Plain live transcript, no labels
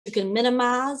you can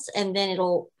minimize and then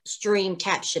it'll stream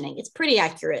captioning. It's pretty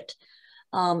accurate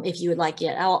if you would like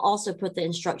it. I'll also put the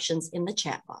instructions in the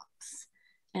chat box.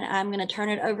 And I'm going to turn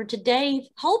it over to Dave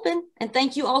Holpen. And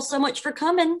thank you all so much for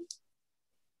coming.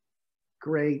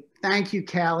 Great. Thank you,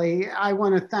 Callie. I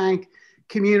want to thank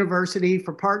Communiversity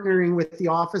for partnering with the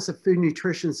Office of Food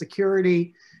Nutrition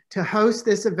Security to host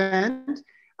this event.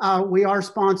 We are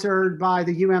sponsored by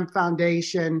the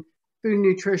Foundation Food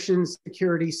Nutrition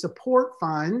Security Support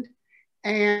Fund.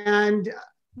 And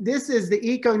this is the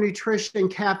Eco Nutrition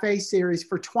Cafe series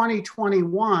for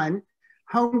 2021,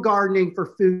 Home Gardening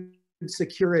for Food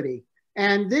Security.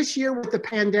 And this year with the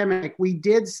pandemic, we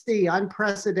did see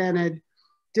unprecedented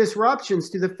disruptions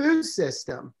to the food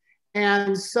system.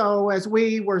 And so as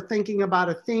we were thinking about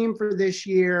a theme for this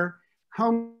year,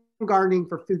 home gardening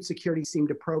for food security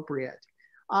seemed appropriate.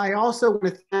 I also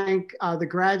want to thank the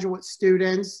graduate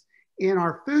students in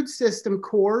our food system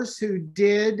course who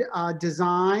did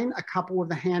design a couple of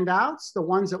the handouts. The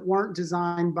ones that weren't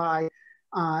designed by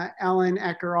Ellen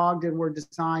Ecker-Ogden were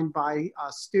designed by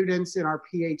students in our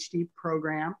PhD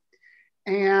program.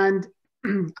 And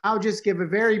I'll just give a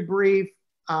very brief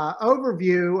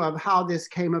overview of how this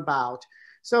came about.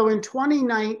 So in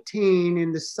 2019,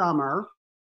 in the summer,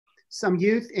 some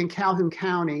youth in Calhoun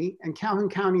County, and Calhoun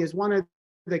County is one of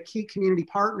the key community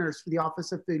partners for the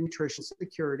Office of Food Nutrition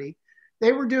Security,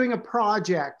 they were doing a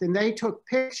project and they took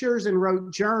pictures and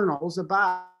wrote journals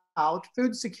about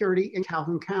food security in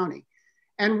Calhoun County.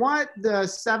 And what the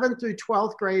 7th through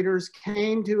 12th graders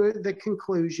came to the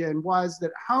conclusion was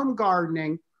that home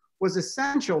gardening was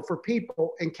essential for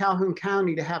people in Calhoun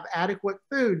County to have adequate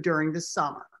food during the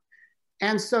summer.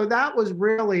 And so that was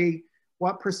really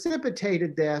what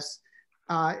precipitated this.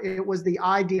 It was the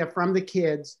idea from the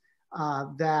kids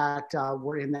that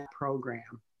were in that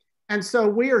program. And so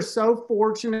we are so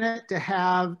fortunate to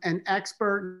have an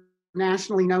expert,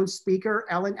 nationally known speaker,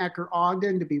 Ellen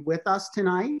Ecker-Ogden, to be with us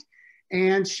tonight.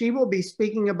 And she will be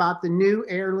speaking about the new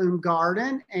Heiroom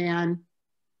Garden, and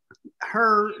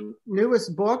her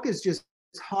newest book is just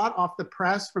hot off the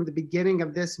press from the beginning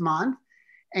of this month.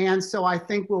 And so I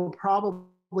think we'll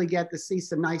probably get to see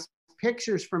some nice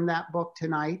pictures from that book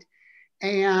tonight.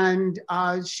 And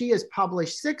she has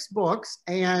published 6 books.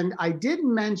 And I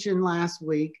didn't mention last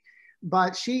week,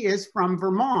 but she is from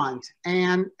Vermont.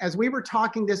 And as we were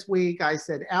talking this week, I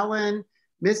said, Ellen,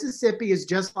 Mississippi is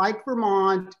just like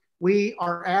Vermont.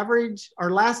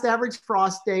 Our last average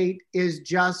frost date is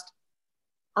just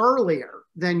earlier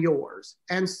than yours.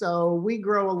 And so we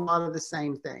grow a lot of the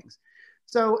same things.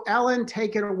 So Ellen,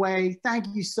 take it away. Thank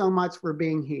you so much for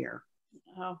being here.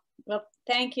 Oh, well,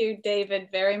 thank you, David,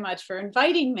 very much for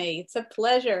inviting me. It's a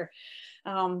pleasure.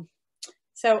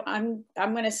 So I'm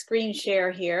going to screen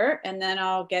share here and then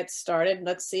I'll get started.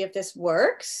 Let's see if this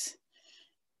works.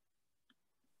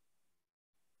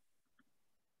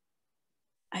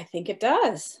 I think it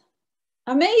does.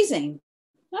 Amazing.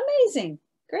 Amazing.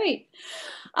 Great.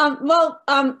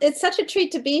 It's such a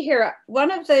treat to be here.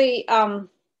 One of the,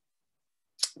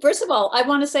 first of all, I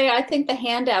want to say I think the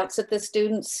handouts that the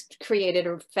students created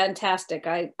are fantastic.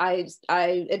 I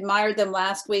admired them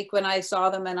last week when I saw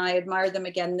them, and I admired them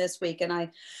again this week. And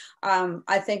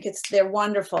I think they're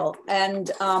wonderful.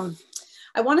 And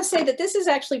I want to say that this is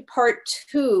actually part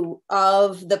 2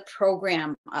 of the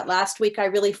program. Last week, I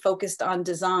really focused on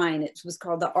design. It was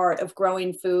called The Art of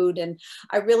Growing Food. And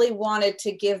I really wanted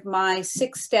to give my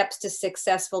 6 steps to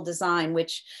successful design,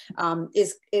 which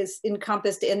is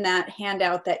encompassed in that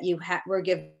handout that you were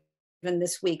given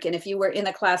this week. And if you were in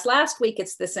the class last week,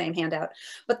 it's the same handout.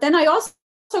 But then I also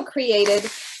created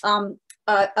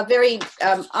a very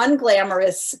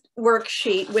unglamorous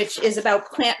worksheet, which is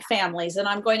about plant families. And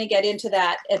I'm going to get into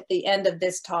that at the end of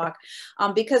this talk,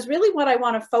 because really what I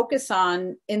want to focus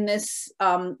on in this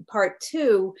part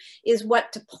 2 is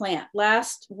what to plant.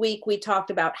 Last week, we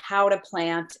talked about how to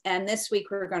plant, and this week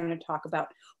we're going to talk about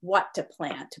what to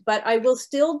plant. But I will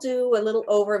still do a little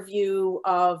overview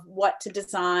of what to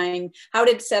design, how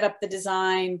to set up the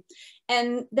design,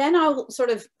 and then I'll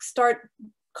sort of start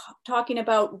talking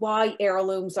about why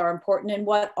heirlooms are important and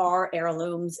what are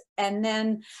heirlooms, and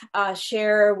then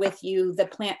share with you the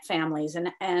plant families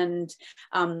and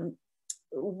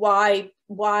why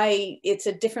it's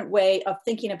a different way of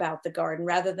thinking about the garden,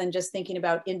 rather than just thinking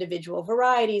about individual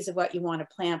varieties of what you want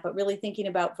to plant, but really thinking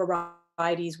about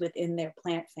varieties within their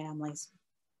plant families.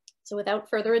 So without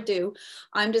further ado,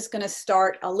 I'm just going to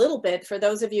start a little bit. For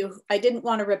those of you, I didn't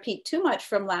want to repeat too much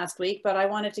from last week, but I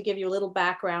wanted to give you a little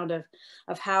background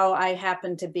of how I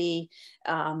happen to be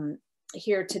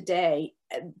here today.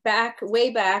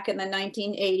 Way back in the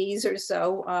 1980s or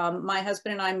so, my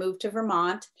husband and I moved to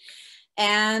Vermont.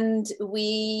 And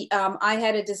I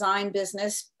had a design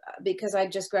business because I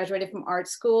just graduated from art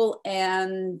school,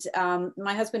 and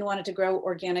my husband wanted to grow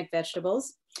organic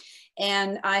vegetables.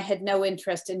 And I had no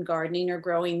interest in gardening or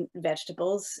growing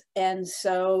vegetables. And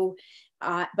so,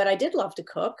 but I did love to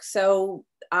cook. So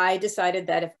I decided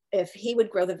that if he would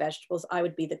grow the vegetables, I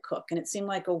would be the cook. And it seemed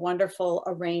like a wonderful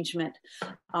arrangement,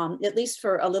 at least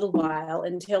for a little while,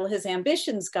 until his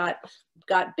ambitions got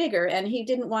bigger. And he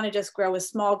didn't want to just grow a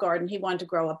small garden. He wanted to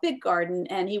grow a big garden,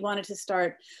 and he wanted to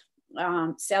start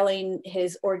selling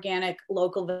his organic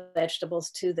local vegetables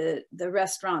to the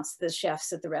restaurants, the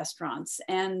chefs at the restaurants.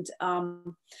 And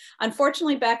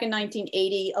unfortunately, back in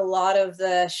 1980, a lot of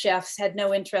the chefs had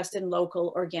no interest in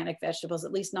local organic vegetables,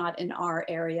 at least not in our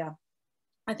area.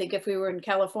 I think if we were in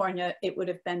California, it would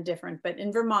have been different. But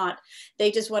in Vermont,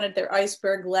 they just wanted their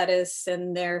iceberg lettuce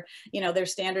and their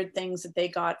standard things that they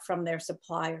got from their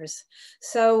suppliers.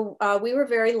 So we were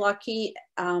very lucky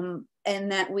in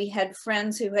that we had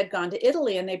friends who had gone to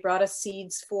Italy, and they brought us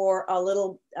seeds for a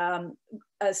little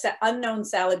unknown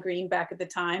salad green back at the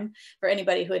time, for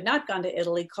anybody who had not gone to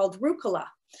Italy, called rucola.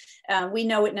 We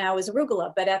know it now as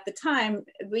arugula, but at the time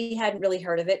we hadn't really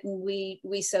heard of it, and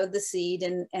we sowed the seed,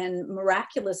 and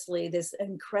miraculously this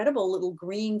incredible little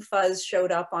green fuzz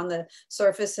showed up on the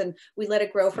surface, and we let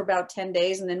it grow for about 10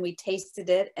 days, and then we tasted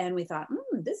it and we thought,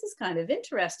 this is kind of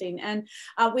interesting. And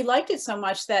we liked it so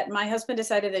much that my husband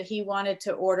decided that he wanted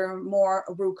to order more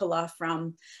rucola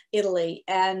from Italy,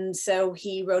 and so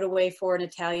he wrote away for an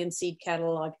Italian seed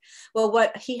catalog. Well,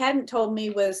 what he hadn't told me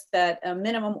was that a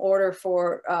minimum order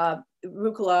for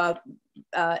rucola,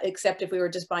 except if we were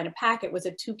just buying a packet, was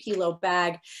a 2-kilo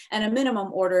bag, and a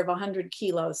minimum order of 100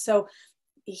 kilos. So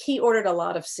he ordered a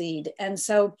lot of seed. And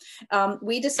so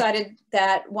we decided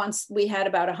that once we had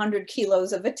about 100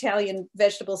 kilos of Italian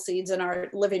vegetable seeds in our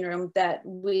living room, that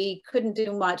we couldn't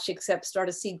do much except start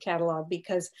a seed catalog,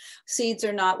 because seeds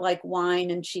are not like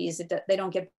wine and cheese. They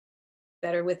don't get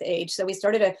better with age. So we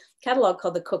started a catalog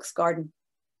called The Cook's Garden.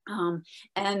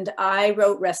 And I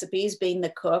wrote recipes, being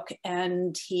the cook,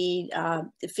 and he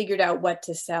figured out what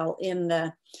to sell in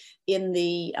the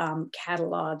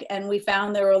catalog. And we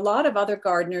found there were a lot of other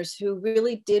gardeners who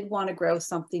really did want to grow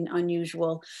something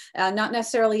unusual, not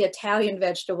necessarily Italian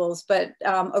vegetables, but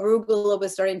arugula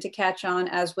was starting to catch on,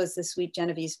 as was the sweet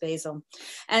Genovese basil.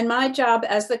 And my job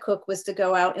as the cook was to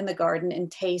go out in the garden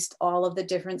and taste all of the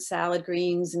different salad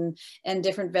greens and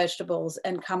different vegetables,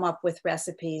 and come up with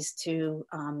recipes to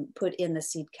put in the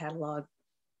seed catalog.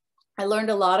 I learned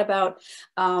a lot about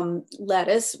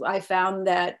lettuce. I found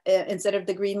that instead of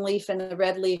the green leaf and the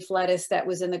red leaf lettuce that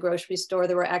was in the grocery store,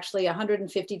 there were actually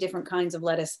 150 different kinds of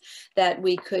lettuce that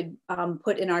we could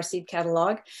put in our seed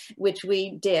catalog, which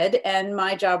we did. And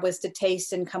my job was to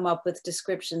taste and come up with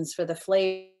descriptions for the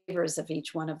flavors of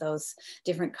each one of those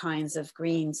different kinds of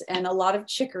greens. And a lot of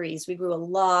chicories. We grew a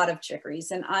lot of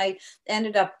chicories, and I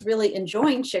ended up really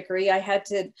enjoying chicory. I had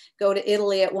to go to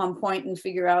Italy at one point and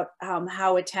figure out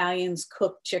how Italians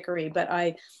cook chicory, but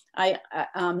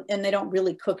and they don't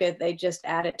really cook it. They just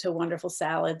add it to wonderful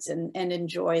salads and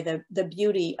enjoy the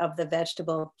beauty of the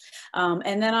vegetable.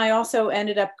 And then I also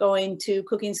ended up going to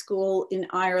cooking school in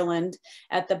Ireland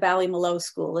at the Ballymaloe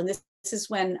School. And this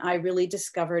is when I really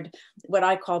discovered what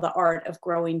I call the art of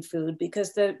growing food,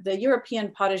 because the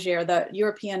European potager, the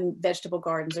European vegetable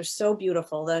gardens, are so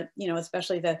beautiful.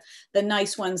 Especially the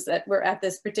nice ones that were at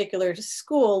this particular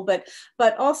school.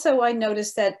 But also I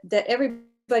noticed that everybody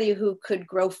who could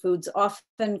grow foods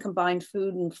often combined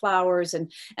food and flowers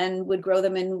and would grow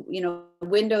them in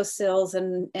windowsills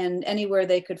and anywhere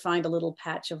they could find a little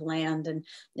patch of land. And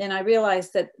I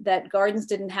realized that gardens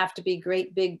didn't have to be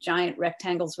great big giant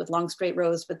rectangles with long straight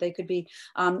rows, but they could be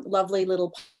lovely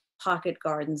little pocket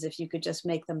gardens if you could just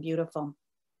make them beautiful.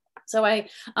 So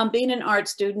being an art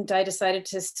student, I decided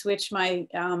to switch my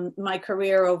my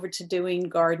career over to doing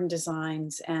garden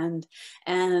designs and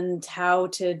how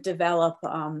to develop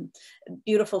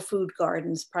beautiful food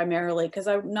gardens, primarily because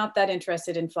I'm not that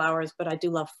interested in flowers, but I do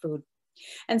love food.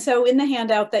 And so in the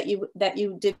handout that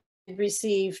you did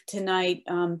receive tonight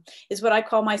is what I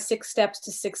call my 6 steps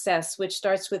to success, which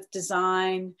starts with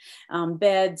design,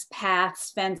 beds,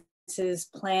 paths, fences,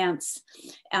 plants,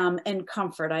 and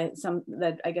comfort.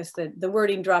 I guess the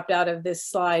wording dropped out of this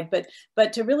slide,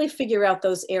 but to really figure out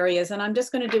those areas. And I'm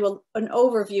just going to do an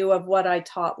overview of what I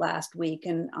taught last week.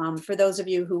 And for those of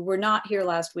you who were not here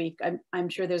last week, I'm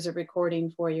sure there's a recording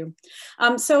for you.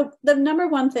 So the number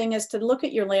one thing is to look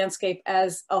at your landscape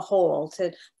as a whole,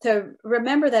 to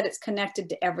remember that it's connected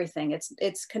to everything.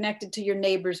 It's connected to your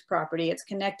neighbor's property. It's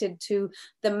connected to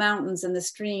the mountains and the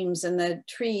streams and the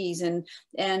trees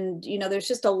and you know, there's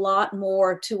just a lot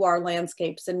more to our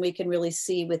landscapes than we can really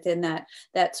see within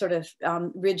that sort of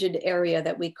rigid area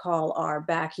that we call our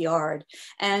backyard.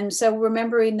 And so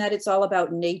remembering that it's all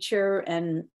about nature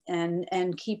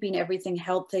and keeping everything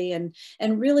healthy and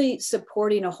really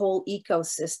supporting a whole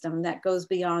ecosystem that goes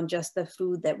beyond just the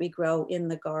food that we grow in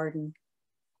the garden.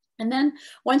 And then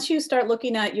once you start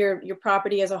looking at your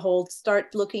property as a whole,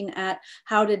 start looking at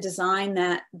how to design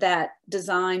that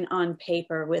design on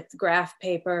paper with graph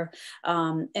paper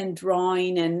and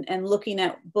drawing and looking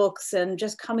at books and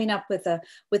just coming up with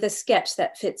a sketch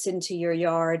that fits into your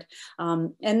yard.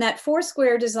 And that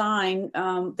 4-square design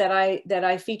that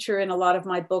I feature in a lot of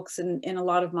my books and in a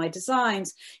lot of my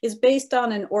designs is based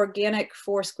on an organic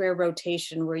 4-square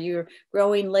rotation where you're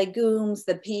growing legumes,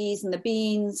 the peas and the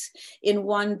beans in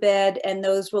one bed, and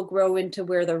those will grow into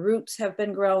where the roots have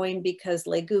been growing because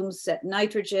legumes set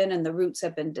nitrogen and the roots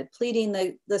have been depleting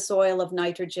the soil of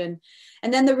nitrogen.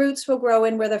 And then the roots will grow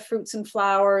in where the fruits and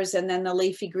flowers and then the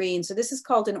leafy greens. So this is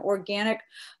called an organic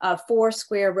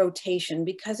 4-square rotation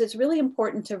because it's really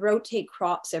important to rotate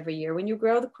crops every year. When you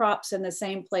grow the crops in the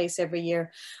same place every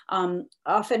year,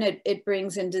 often it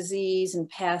brings in disease and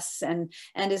pests and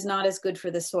is not as good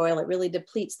for the soil. It really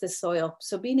depletes the soil.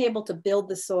 So being able to build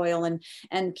the soil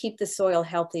and keep the soil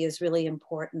healthy is really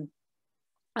important.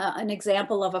 An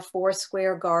example of a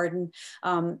 4-square garden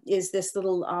is this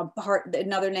little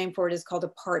another name for it is called a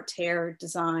parterre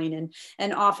design.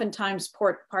 And oftentimes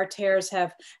parterres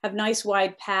have nice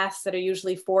wide paths that are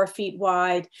usually 4 feet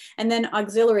wide, and then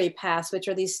auxiliary paths, which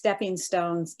are these stepping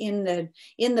stones in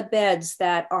the beds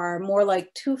that are more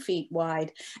like 2 feet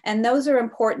wide. And those are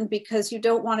important because you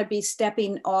don't want to be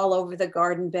stepping all over the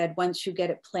garden bed once you get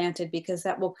it planted, because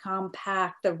that will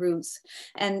compact the roots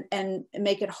and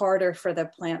make it harder for the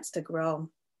plants to grow.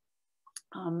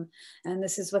 And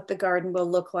this is what the garden will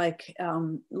look like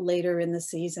later in the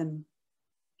season.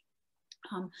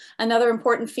 Another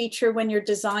important feature when you're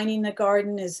designing the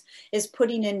garden is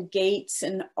putting in gates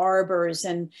and arbors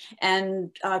and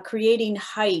creating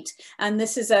height. And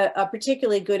this is a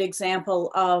particularly good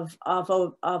example of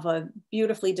a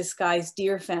beautifully disguised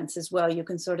deer fence as well. You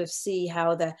can sort of see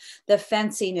how the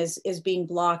fencing is being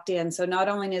blocked in. So not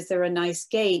only is there a nice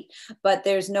gate, but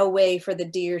there's no way for the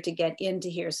deer to get into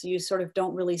here. So you sort of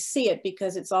don't really see it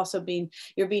because it's also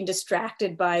you're being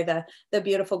distracted by the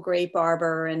beautiful grape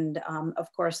arbor and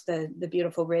of course, the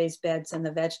beautiful raised beds and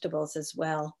the vegetables as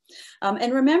well.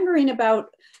 And remembering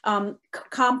about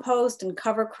compost and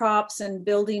cover crops and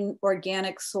building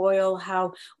organic soil,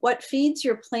 what feeds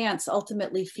your plants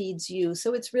ultimately feeds you.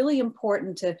 So it's really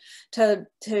important to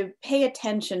pay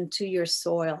attention to your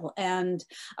soil. And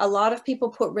a lot of people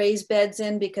put raised beds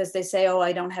in because they say, oh,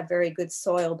 I don't have very good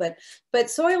soil.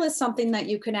 But soil is something that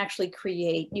you can actually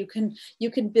create. You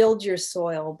can build your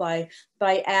soil by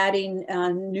adding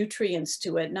nutrients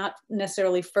to it, not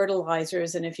necessarily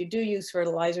fertilizers. And if you do use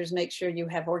fertilizers, make sure you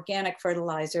have organic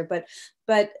fertilizer. But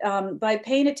by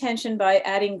paying attention, by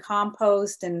adding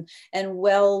compost and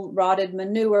well-rotted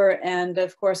manure, and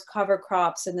of course cover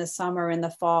crops in the summer, in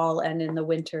the fall, and in the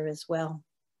winter as well.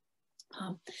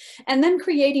 And then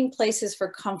creating places for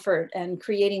comfort and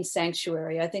creating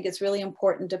sanctuary. I think it's really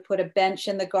important to put a bench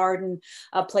in the garden,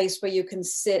 a place where you can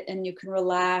sit and you can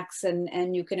relax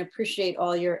and you can appreciate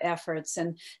all your efforts.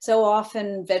 And so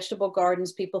often vegetable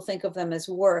gardens, people think of them as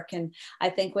work. And I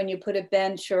think when you put a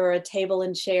bench or a table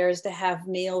and chairs to have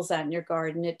meals out in your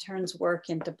garden, it turns work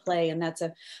into play. And that's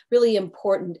a really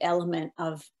important element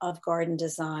of garden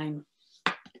design.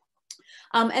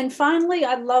 And finally,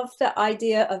 I love the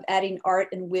idea of adding art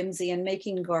and whimsy and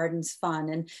making gardens fun.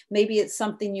 And maybe it's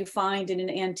something you find in an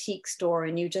antique store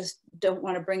and you just don't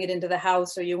want to bring it into the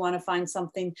house, or you want to find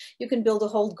something, you can build a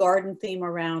whole garden theme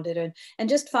around it. And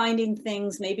just finding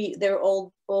things, maybe they're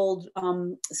old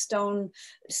stone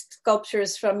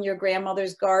sculptures from your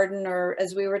grandmother's garden, or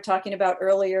as we were talking about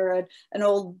earlier, an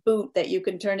old boot that you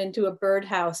can turn into a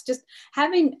birdhouse. Just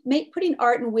putting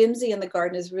art and whimsy in the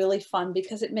garden is really fun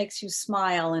because it makes you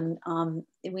smile, and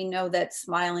we know that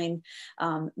smiling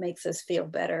makes us feel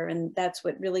better, and that's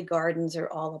what really gardens are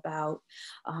all about,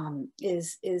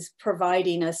 is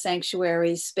providing a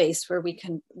sanctuary space where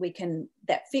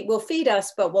will feed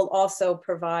us, but will also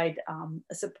provide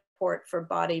a support for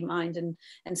body, mind,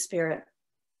 and spirit.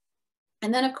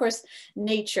 And then, of course,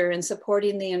 nature and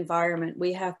supporting the environment.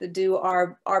 We have to do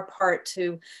our part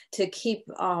to keep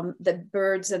the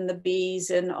birds and the bees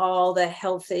and all the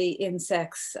healthy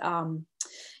insects,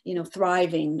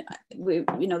 thriving.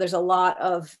 There's a lot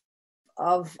of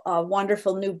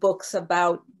wonderful new books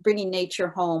about bringing nature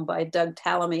home by Doug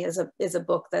Tallamy is a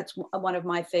book that's one of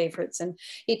my favorites. And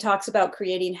he talks about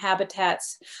creating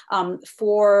habitats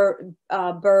for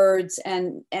birds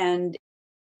and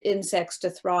insects to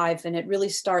thrive. And it really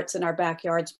starts in our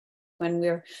backyards when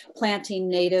we're planting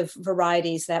native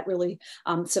varieties that really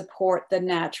support the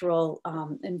natural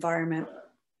environment.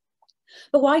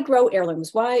 But why grow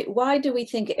heirlooms? Why do we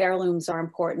think heirlooms are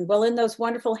important? Well, in those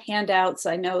wonderful handouts,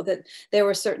 I know that there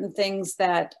were certain things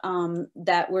that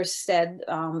that were said.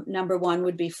 Number one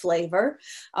would be flavor.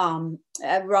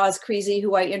 Roz Creasy,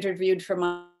 who I interviewed for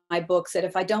my book, said,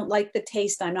 if I don't like the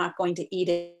taste, I'm not going to eat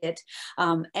it.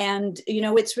 And, you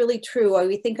know, it's really true.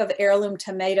 We think of heirloom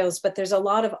tomatoes, but there's a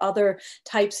lot of other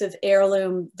types of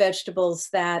heirloom vegetables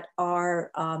that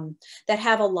are, that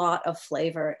have a lot of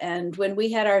flavor. And when we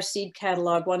had our seed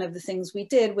catalog, one of the things we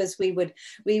did was we would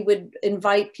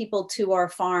invite people to our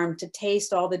farm to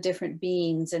taste all the different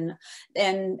beans, and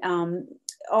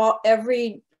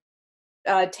every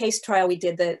taste trial we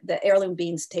did, the heirloom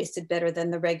beans tasted better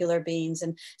than the regular beans,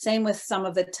 and same with some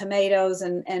of the tomatoes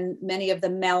and many of the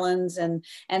melons and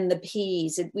the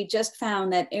peas. We just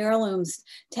found that heirlooms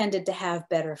tended to have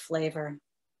better flavor.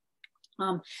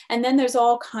 And then there's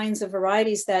all kinds of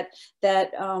varieties that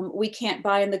we can't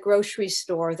buy in the grocery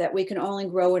store, that we can only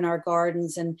grow in our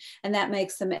gardens, and that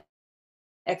makes them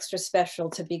extra special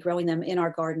to be growing them in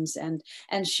our gardens and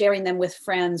sharing them with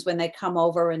friends when they come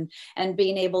over, and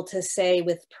being able to say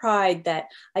with pride that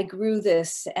I grew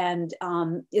this, and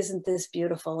isn't this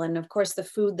beautiful? And of course, the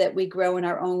food that we grow in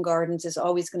our own gardens is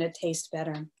always going to taste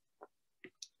better.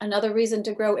 Another reason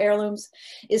to grow heirlooms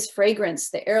is fragrance.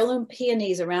 The heirloom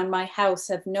peonies around my house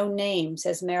have no name,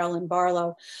 says Marilyn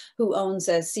Barlow, who owns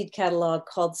a seed catalog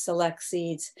called Select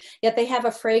Seeds. Yet they have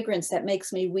a fragrance that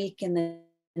makes me weak in the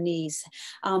knees.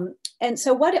 And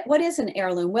so what is an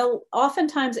heirloom? Well,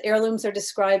 oftentimes heirlooms are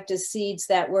described as seeds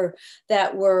that were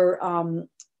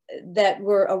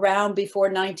around before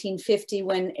 1950,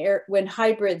 when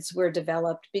hybrids were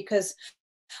developed, because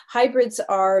hybrids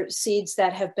are seeds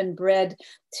that have been bred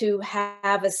to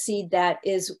have a seed that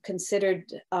is considered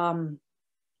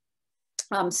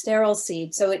sterile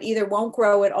seed. So it either won't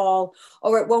grow at all,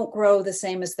 or it won't grow the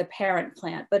same as the parent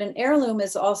plant. But an heirloom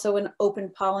is also an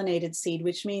open pollinated seed,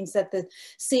 which means that the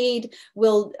seed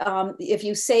will, if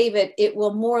you save it, it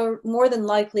will more than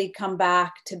likely come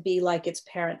back to be like its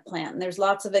parent plant. And there's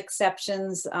lots of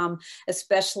exceptions,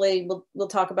 especially, we'll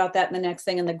talk about that in the next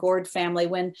thing, in the gourd family,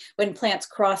 when plants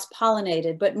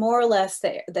cross-pollinated. But more or less,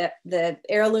 the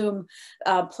heirloom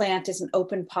plant is an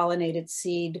open pollinated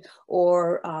seed,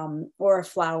 or a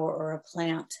flower or a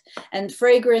plant. And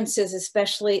fragrance is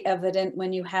especially evident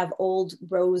when you have old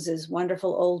roses,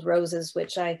 wonderful old roses,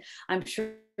 which I'm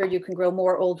sure you can grow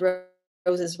more old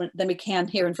roses than we can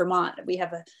here in Vermont. We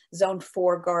have a zone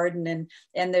 4 garden,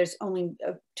 and there's only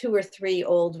 2 or 3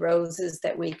 old roses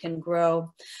that we can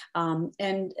grow.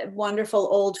 And wonderful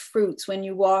old fruits. When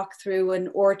you walk through an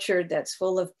orchard that's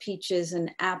full of peaches and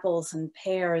apples and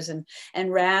pears and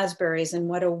raspberries, and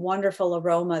what a wonderful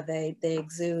aroma they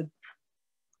exude.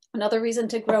 Another reason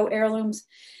to grow heirlooms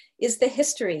is the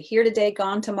history. Here today,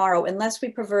 gone tomorrow. Unless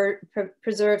we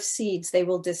preserve seeds, they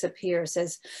will disappear,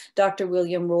 says Dr.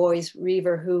 William Royce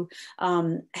Reaver, who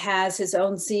has his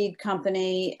own seed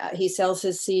company. He sells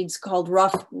his seeds called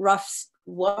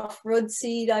Roughwood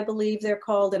seed, I believe they're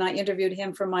called, and I interviewed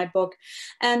him for my book.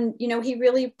 And you know, he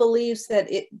really believes that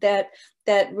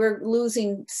that we're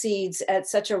losing seeds at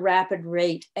such a rapid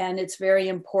rate, and it's very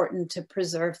important to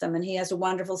preserve them. And he has a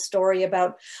wonderful story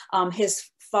about his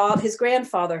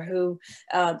grandfather who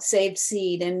saved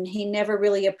seed, and he never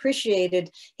really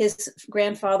appreciated his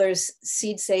grandfather's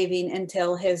seed saving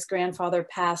until his grandfather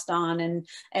passed on,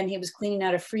 and he was cleaning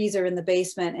out a freezer in the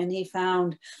basement, and he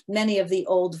found many of the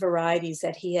old varieties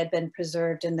that he had been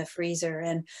preserved in the freezer.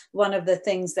 And one of the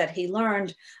things that he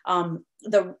learned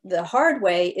the hard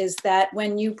way is that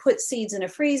when you put seeds in a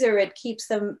freezer, it keeps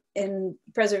them in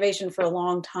preservation for a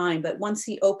long time. But once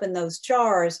he opened those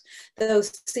jars,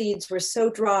 those seeds were so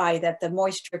dry that the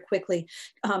moisture quickly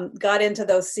got into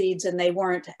those seeds, and they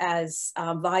weren't as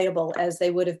viable as they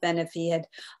would have been if he had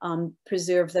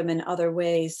preserved them in other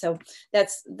ways. So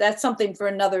that's something for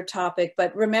another topic.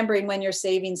 But remembering when you're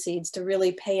saving seeds to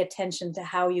really pay attention to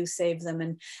how you save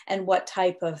them and what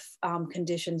type of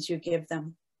conditions you give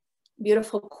them.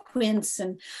 Beautiful quince,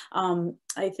 and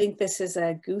I think this is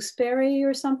a gooseberry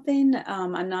or something.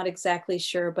 I'm not exactly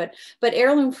sure, but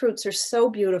heirloom fruits are so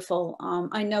beautiful.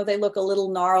 I know they look a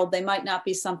little gnarled. They might not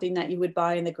be something that you would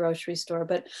buy in the grocery store,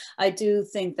 but I do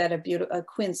think that a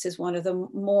quince is one of the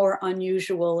more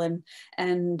unusual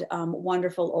and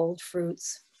wonderful old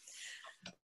fruits.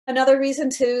 Another reason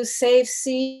to save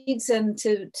seeds and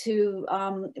to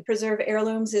preserve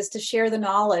heirlooms is to share the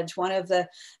knowledge. One of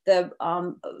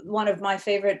my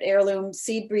favorite heirloom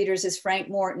seed breeders is Frank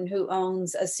Morton, who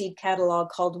owns a seed catalog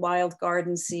called Wild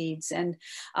Garden Seeds, and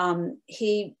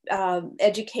he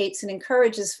educates and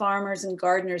encourages farmers and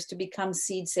gardeners to become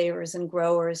seed savers and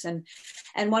growers.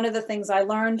 And one of the things I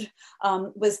learned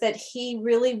was that he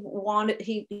really wanted.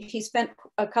 He spent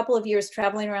a couple of years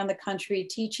traveling around the country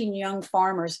teaching young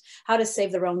farmers how to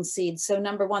save their own seeds. So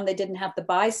number one, they didn't have to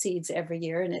buy seeds every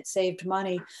year, and it saved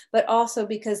money, but also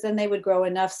because then they would grow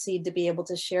enough seed to be able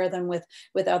to share them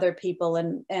with other people.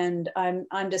 And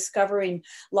I'm discovering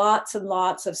lots and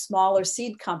lots of smaller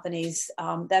seed companies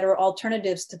that are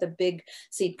alternatives to the big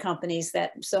seed companies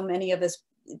that so many of us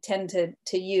tend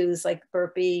to use, like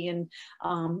Burpee and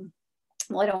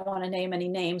well, I don't want to name any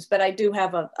names, but I do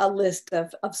have a list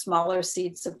of smaller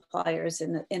seed suppliers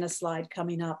in a slide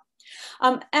coming up.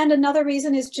 And another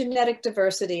reason is genetic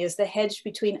diversity is the hedge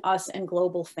between us and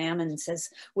global famine, says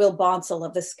Will Bonsall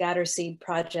of the Scatter Seed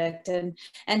Project.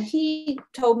 And he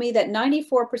told me that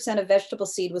 94% of vegetable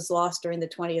seed was lost during the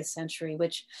 20th century,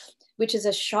 which is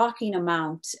a shocking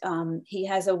amount. He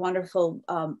has a wonderful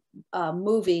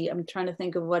movie. I'm trying to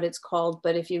think of what it's called,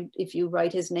 but if you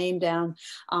write his name down,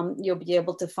 you'll be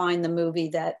able to find the movie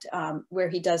that where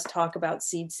he does talk about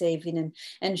seed saving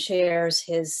and shares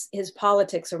his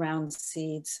politics around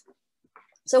seeds.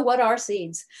 So what are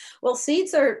seeds? Well,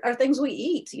 seeds are things we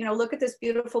eat. You know, look at this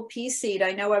beautiful pea seed.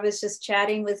 I know I was just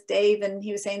chatting with Dave and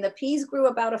he was saying the peas grew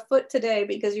about a foot today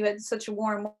because you had such a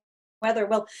warm weather.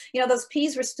 Well, you know, those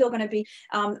peas were still going to be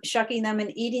shucking them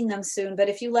and eating them soon. But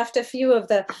if you left a few of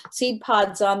the seed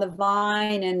pods on the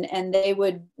vine and they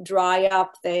would dry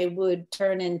up, they would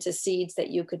turn into seeds that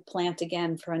you could plant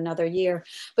again for another year.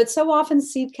 But so often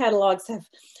seed catalogs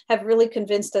have really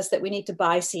convinced us that we need to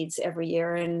buy seeds every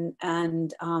year.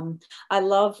 And I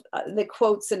love the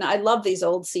quotes, and I love these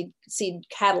old seed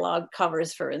catalog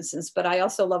covers, for instance, but I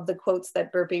also love the quotes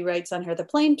that Burpee writes on her, the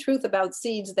plain truth about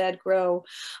seeds that grow.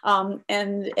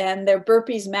 And they're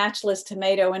Burpee's matchless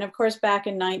tomato. And of course, back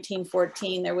in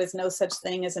 1914, there was no such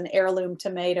thing as an heirloom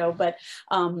tomato, but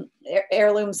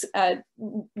heirlooms are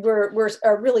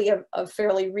really a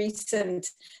fairly recent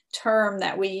term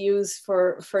that we use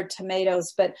for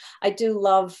tomatoes. But I do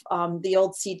love the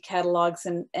old seed catalogs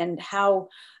and how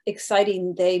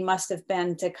exciting they must have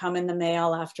been to come in the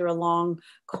mail after a long,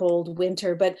 cold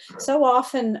winter. But so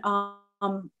often,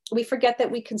 we forget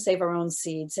that we can save our own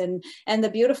seeds. And the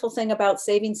beautiful thing about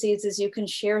saving seeds is you can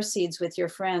share seeds with your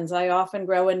friends. I often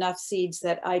grow enough seeds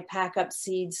that I pack up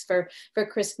seeds for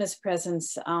Christmas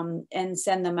presents and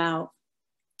send them out.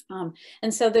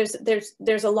 And so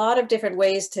there's a lot of different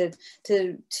ways to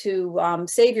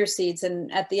save your seeds.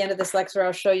 And at the end of this lecture,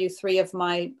 I'll show you 3 of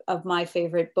my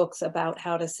favorite books about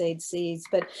how to save seeds.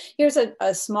 But here's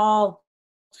a small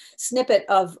snippet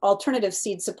of alternative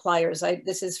seed suppliers.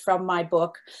 This is from my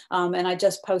book, and I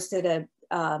just posted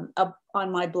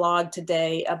on my blog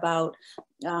today about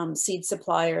seed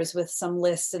suppliers with some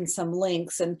lists and some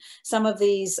links. And some of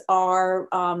these are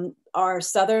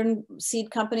Southern seed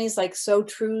companies, like So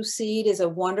True Seed is a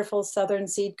wonderful Southern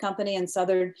seed company, and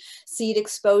Southern Seed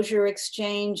Exposure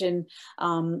Exchange, and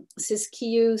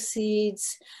Siskiyou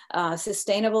Seeds,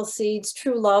 Sustainable Seeds,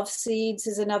 True Love Seeds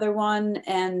is another one.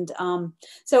 And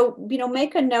so, you know,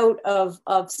 make a note of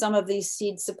some of these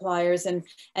seed suppliers, and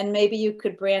maybe you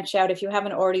could branch out if you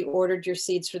haven't already ordered your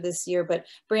seeds for this year, but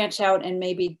branch out and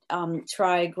maybe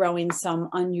try growing some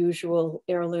unusual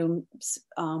heirlooms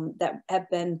that have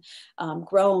been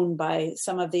grown by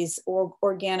some of these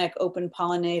organic, open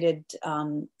pollinated,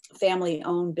 family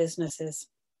owned businesses.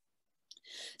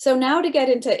 So now to get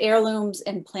into heirlooms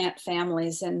and plant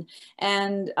families, and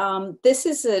this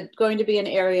is going to be an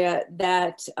area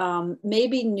that may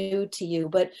be new to you,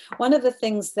 but one of the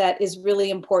things that is really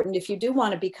important if you do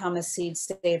want to become a seed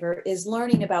saver is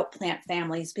learning about plant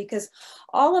families, because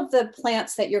all of the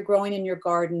plants that you're growing in your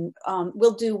garden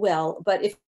will do well, but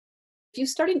if you're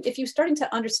starting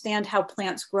to understand how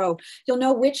plants grow, you'll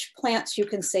know which plants you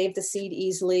can save the seed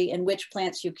easily and which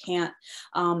plants you can't.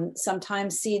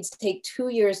 Sometimes seeds take 2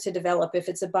 years to develop if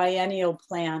it's a biennial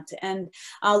plant. And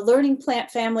learning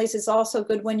plant families is also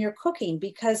good when you're cooking,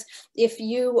 because if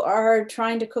you are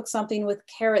trying to cook something with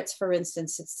carrots, for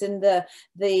instance, it's in the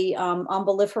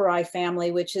Umbelliferae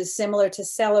family, which is similar to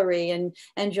celery, and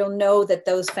you'll know that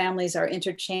those families are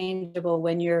interchangeable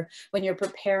when you're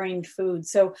preparing food.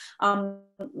 So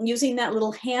using that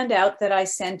little handout that I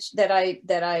sent, that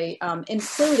I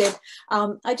included,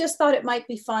 I just thought it might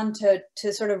be fun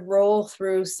to sort of roll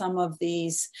through some of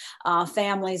these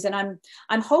families. And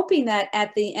I'm hoping that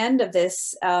at the end of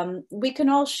this, we can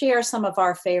all share some of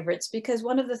our favorites, because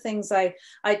one of the things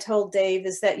I told Dave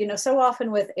is that, you know, so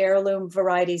often with heirloom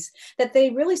varieties that they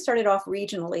really started off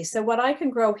regionally. So what I can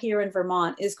grow here in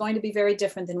Vermont is going to be very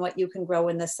different than what you can grow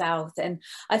in the South. And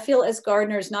I feel as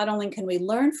gardeners, not only can we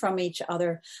learn from each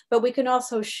other, but we can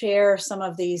also share some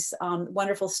of these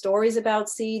wonderful stories about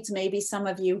seeds. Maybe some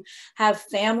of you have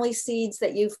family seeds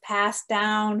that you've passed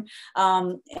down.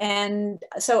 And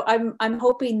so I'm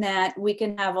hoping that we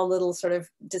can have a little sort of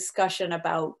discussion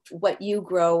about what you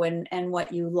grow and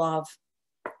what you love.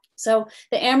 So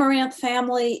the amaranth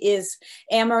family is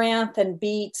amaranth and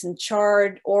beets and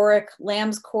chard, auric,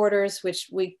 lamb's quarters, which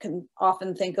we can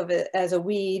often think of it as a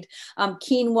weed,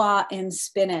 quinoa, and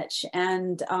spinach.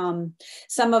 And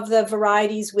some of the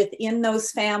varieties within those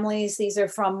families, these are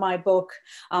from my book.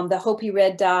 The Hopi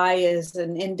red dye is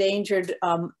an endangered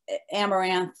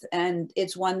amaranth, and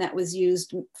it's one that was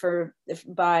used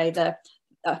by the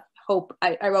Hope.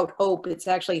 I wrote Hope. It's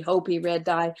actually Hopi red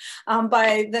dye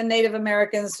by the Native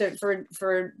Americans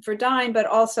for dyeing, but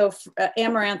also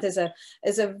amaranth is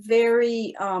a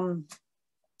very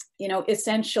you know,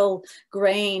 essential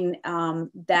grain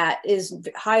that is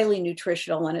highly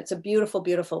nutritional, and it's a beautiful,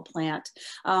 beautiful plant.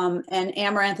 And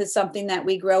amaranth is something that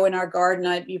we grow in our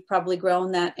garden. You've probably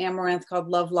grown that amaranth called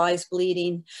Love Lies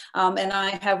Bleeding. And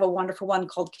I have a wonderful one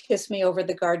called Kiss Me Over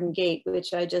the Garden Gate,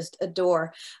 which I just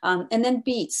adore. And then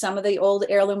beets. Some of the old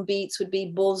heirloom beets would be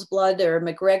Bull's Blood or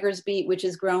McGregor's beet, which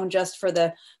is grown just for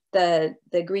the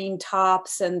green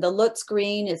tops, and the Lutz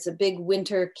green. It's a big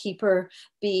winter keeper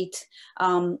beet,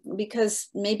 because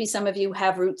maybe some of you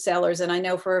have root cellars, and I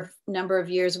know for a number of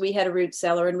years we had a root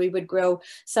cellar, and we would grow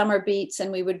summer beets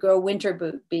and we would grow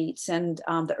winter beets, and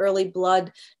the early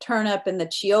blood turnip and the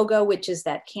Chioga, which is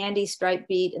that candy striped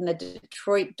beet, and the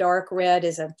Detroit dark red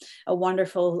is a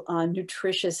wonderful,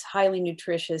 nutritious, highly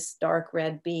nutritious dark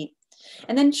red beet.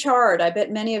 And then chard. I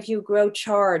bet many of you grow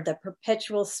chard, the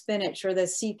perpetual spinach or the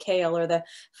sea kale or the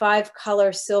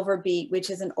 5-color silver beet, which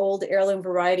is an old heirloom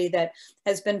variety that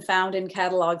has been found in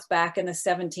catalogs back in the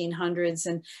 1700s,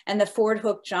 and the Ford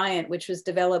Hook giant, which was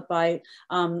developed by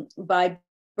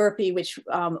Burpee, which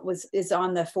is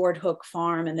on the Ford Hook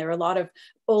farm. And there are a lot of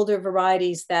older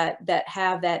varieties that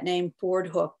have that name Ford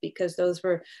Hook, because those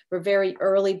were very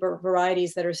early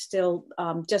varieties that are still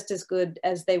just as good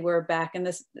as they were back in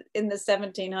the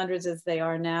 1700s as they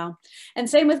are now. And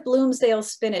same with Bloomsdale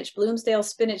spinach. Bloomsdale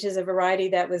spinach is a variety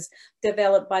that was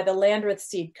developed by the Landreth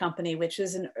Seed Company, which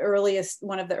is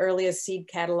one of the earliest seed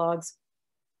catalogs.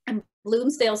 And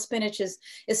Bloomsdale spinach is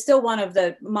still one of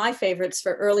my favorites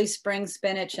for early spring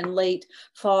spinach and late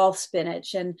fall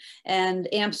spinach. And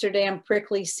Amsterdam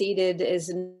prickly seeded is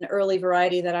an early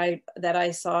variety that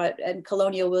I saw at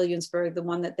Colonial Williamsburg, the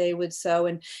one that they would sow.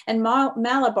 And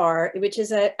Malabar, which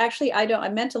is I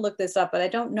meant to look this up, but I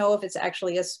don't know if it's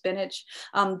actually a spinach,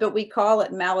 but we call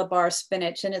it Malabar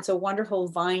spinach, and it's a wonderful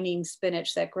vining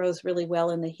spinach that grows really well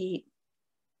in the heat.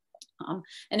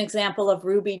 An example of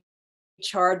ruby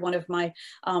chard, one of my,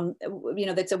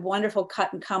 that's a wonderful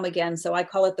cut and come again. So I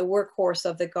call it the workhorse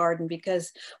of the garden,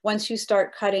 because once you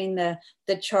start cutting the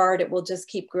chard, it will just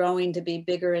keep growing to be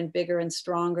bigger and bigger and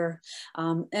stronger.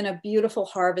 And a beautiful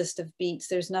harvest of beets.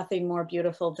 There's nothing more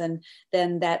beautiful than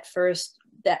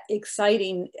that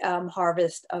exciting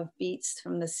harvest of beets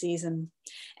from the season.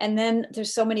 And then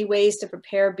there's so many ways to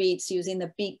prepare beets, using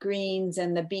the beet greens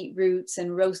and the beet roots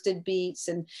and roasted beets,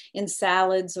 and in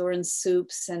salads or in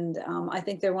soups. And I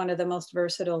think they're one of the most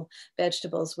versatile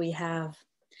vegetables we have.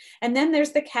 And then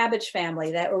there's the cabbage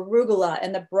family, that arugula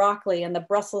and the broccoli and the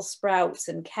Brussels sprouts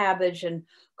and cabbage and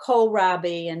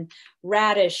kohlrabi and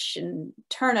radish and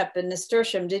turnip and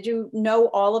nasturtium. Did you know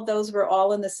all of those were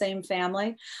all in the same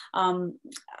family?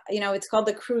 It's called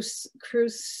the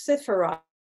cruciferi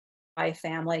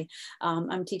family.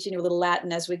 I'm teaching you a little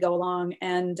Latin as we go along.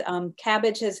 And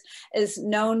cabbage is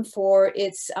known for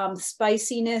its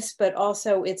spiciness, but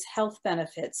also its health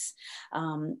benefits.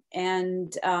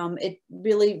 It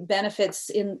really benefits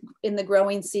in the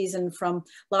growing season from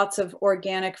lots of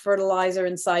organic fertilizer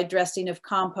and side dressing of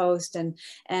compost and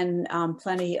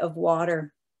plenty of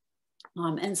water.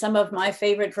 And some of my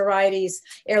favorite varieties,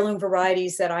 heirloom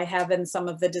varieties that I have in some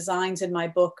of the designs in my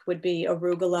book would be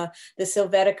arugula, the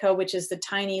Sylvetica, which is the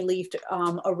tiny leafed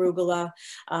arugula,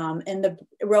 and the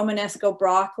Romanesco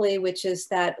broccoli, which is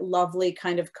that lovely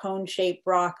kind of cone-shaped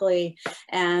broccoli,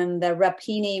 and the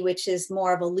rapini, which is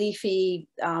more of a leafy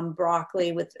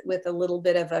broccoli with a little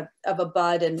bit of a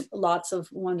bud and lots of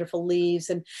wonderful leaves,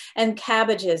 and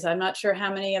cabbages. I'm not sure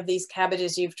how many of these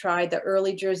cabbages you've tried. The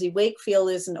early Jersey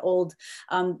Wakefield is an old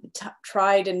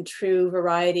tried and true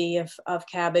variety of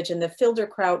cabbage, and the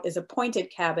Filderkraut is a pointed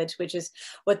cabbage, which is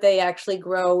what they actually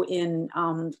grow in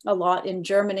a lot in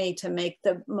Germany to make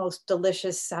the most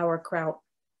delicious sauerkraut.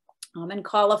 And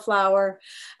cauliflower,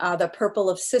 the purple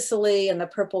of Sicily and the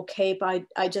purple Cape.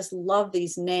 I just love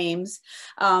these names.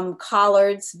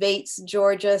 Collards, Vates,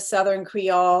 Georgia, Southern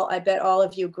Creole. I bet all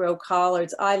of you grow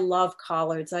collards. I love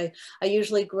collards. I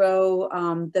usually grow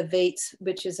the Vates,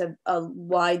 which is a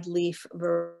wide leaf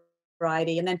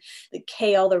variety. And then the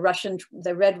kale, the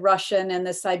red Russian and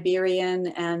the Siberian,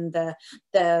 and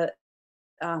the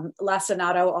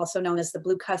lacinato, also known as the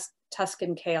blue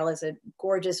Tuscan kale, is a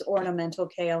gorgeous ornamental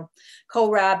kale.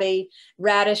 Kohlrabi,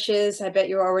 radishes. I bet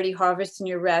you're already harvesting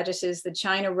your radishes. The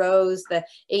China rose, the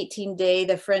 18-day,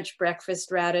 the French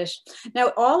breakfast radish.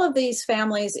 Now, all of these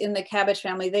families in the cabbage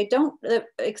family, they don't,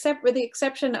 except with the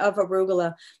exception of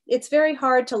arugula, it's very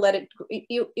hard to let it,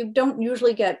 you don't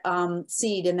usually get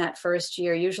seed in that first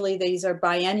year. Usually these are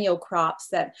biennial crops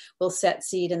that will set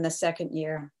seed in the second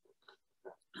year.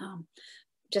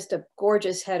 Just a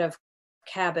gorgeous head of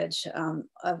cabbage,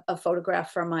 a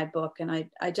photograph from my book. And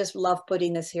I just love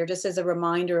putting this here just as a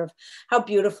reminder of how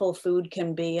beautiful food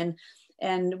can be.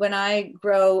 And when I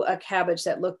grow a cabbage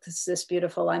that looks this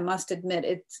beautiful, I must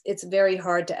admit it's very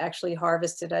hard to actually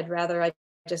harvest it. I'd rather I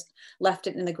just left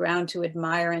it in the ground to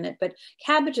admire in it. But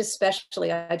cabbage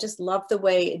especially, I just love the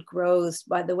way it grows,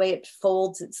 by the way it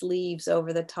folds its leaves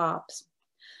over the tops.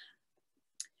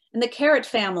 In the carrot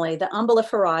family, the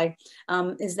umbelliferae,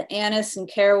 is the anise and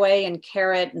caraway and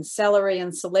carrot and celery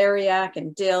and celeriac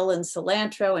and dill and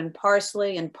cilantro and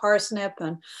parsley and parsnip.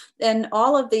 And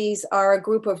all of these are a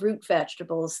group of root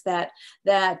vegetables that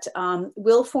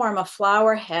will form a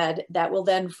flower head that will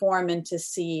then form into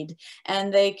seed.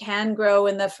 And they can grow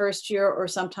in the first year or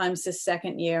sometimes the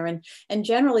second year. And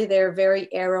generally they're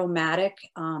very aromatic.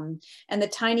 And the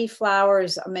tiny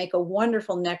flowers make a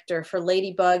wonderful nectar for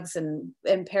ladybugs and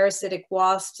parasitic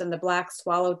wasps and the black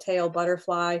swallowtail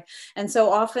butterfly. And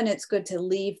so often it's good to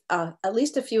leave at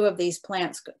least a few of these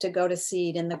plants to go to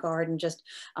seed in the garden, just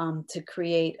to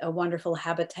create a wonderful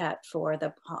habitat for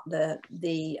the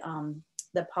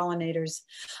pollinators.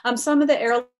 Some of the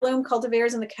heirloom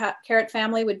cultivars in the carrot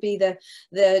family would be the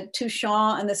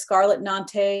Touchant and the Scarlet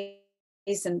Nantes,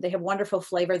 and they have wonderful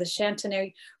flavor. The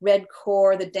Chantenay Red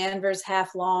Core, the Danvers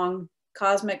Half Long,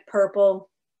 Cosmic Purple,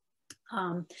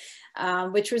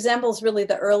 which resembles really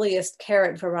the earliest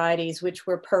carrot varieties, which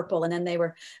were purple, and then they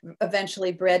were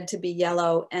eventually bred to be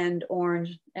yellow and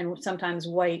orange and sometimes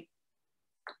white.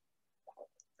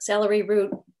 Celery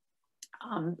root,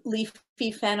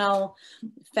 leafy fennel,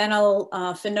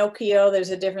 finocchio. There's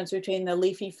a difference between the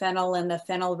leafy fennel and the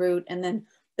fennel root, and then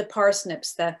the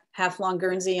parsnips, the half-long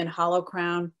Guernsey and hollow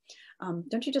crown.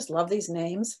 Don't you just love these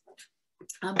names?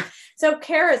 So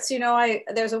carrots, you know,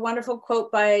 there's a wonderful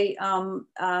quote by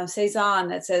Cezanne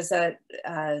that says that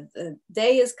the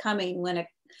day is coming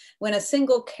when a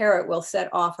single carrot will set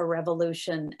off a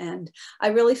revolution. And I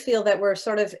really feel that we're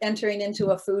sort of entering into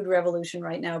a food revolution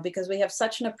right now, because we have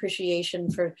such an appreciation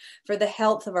for the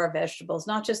health of our vegetables,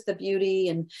 not just the beauty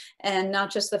and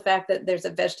not just the fact that there's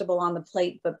a vegetable on the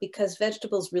plate, but because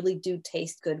vegetables really do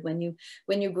taste good when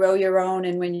you grow your own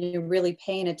and when you're really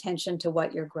paying attention to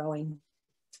what you're growing.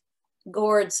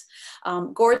 Gourds.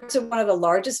 Gourds are one of the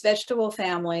largest vegetable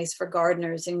families for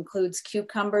gardeners. It includes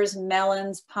cucumbers,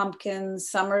 melons, pumpkins,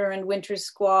 summer and winter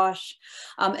squash,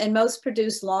 and most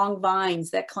produce long vines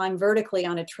that climb vertically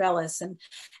on a trellis.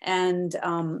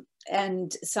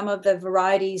 And some of the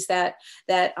varieties that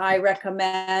I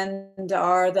recommend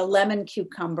are the lemon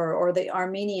cucumber or the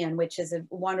Armenian, which is a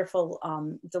wonderful,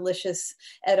 delicious,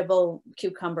 edible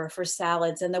cucumber for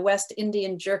salads. And the West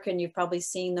Indian gherkin, you've probably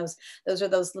seen those. Those are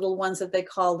those little ones that they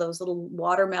call those little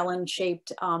watermelon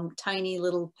shaped, tiny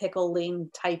little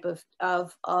pickling type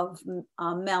of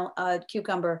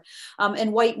cucumber.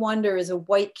 And White Wonder is a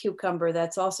white cucumber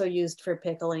that's also used for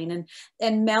pickling.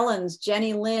 And melons,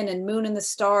 Jenny Lynn and Moon and the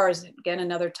Stars. Again,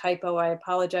 another typo, I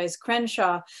apologize.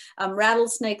 Crenshaw,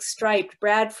 rattlesnake striped,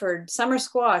 Bradford, summer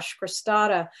squash,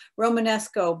 crostata,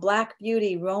 Romanesco, Black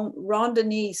Beauty,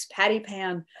 Rondanise, patty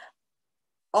pan.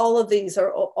 all of these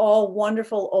are all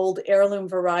wonderful old heirloom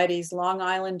varieties: Long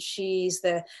Island cheese,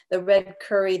 the red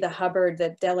curry, the Hubbard,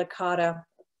 the delicata.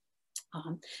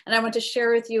 And I want to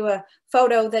share with you a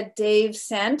photo that Dave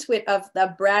sent of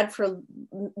the Bradford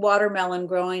watermelon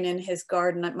growing in his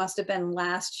garden. It must have been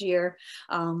last year.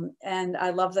 And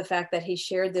I love the fact that he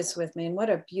shared this with me. And what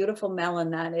a beautiful melon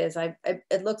that is.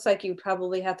 It looks like you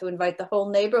probably have to invite the whole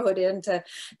neighborhood in to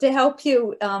help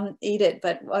you eat it,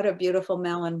 but what a beautiful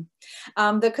melon.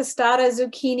 The costata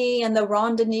zucchini and the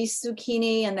rondenise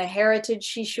zucchini and the heritage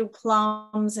shishu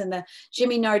plums and the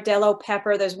Jimmy Nardello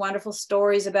pepper. There's wonderful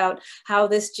stories about how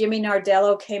this Jimmy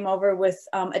Nardello came over with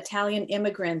Italian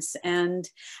immigrants, and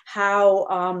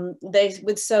how they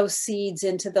would sow seeds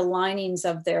into the linings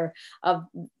of their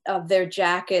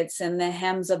jackets and the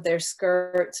hems of their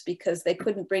skirts, because they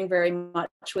couldn't bring very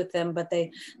much with them, but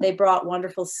they brought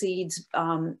wonderful seeds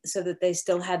so that they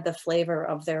still had the flavor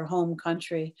of their home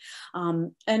country.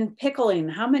 And pickling.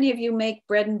 How many of you make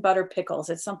bread and butter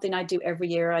pickles? It's something I do every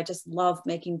year. I just love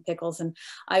making pickles, and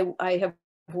I have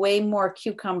way more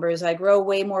cucumbers. I grow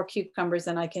way more cucumbers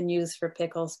than I can use for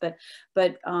pickles,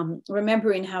 but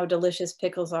remembering how delicious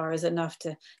pickles are is enough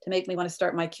to make me want to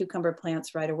start my cucumber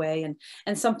plants right away.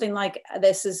 And something like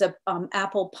this is a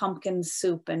apple pumpkin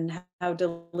soup, and how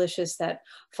delicious that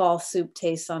fall soup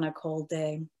tastes on a cold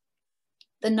day.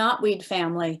 The knotweed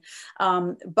family,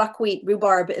 buckwheat,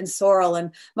 rhubarb, and sorrel.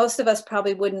 And most of us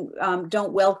probably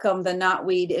don't welcome the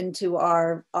knotweed into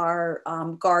our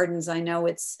gardens. I know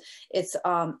it's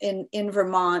in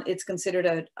Vermont, it's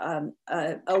considered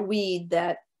a weed,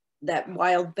 that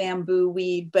wild bamboo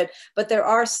weed, but there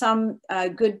are some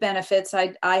good benefits.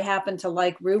 I happen to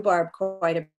like rhubarb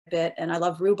quite a bit, and I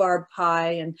love rhubarb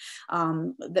pie. And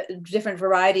the different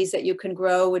varieties that you can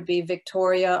grow would be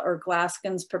Victoria or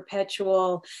Glaskin's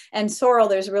Perpetual. And sorrel,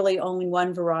 there's really only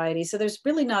one variety, so there's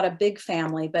really not a big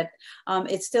family, but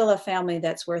it's still a family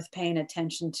that's worth paying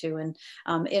attention to. And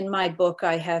in my book,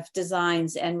 I have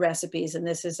designs and recipes, and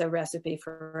this is a recipe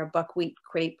for a buckwheat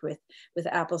crepe with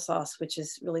applesauce, which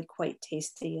is really quite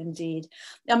tasty indeed.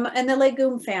 And the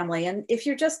legume family. And if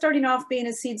you're just starting off being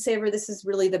a seed saver, this is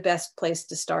really the best place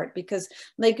to start, because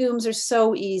legumes are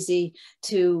so easy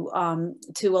to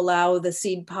allow the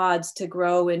seed pods to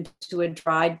grow into a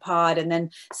dried pod and then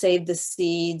save the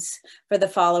seeds for the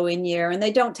following year. And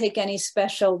they don't take any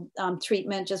special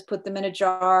treatment. Just put them in a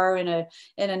jar in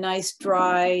a nice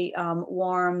dry,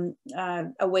 warm,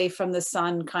 away from the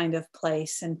sun kind of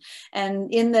place.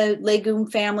 And in the legume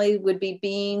family would be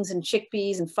beans and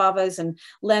chickpeas and favas and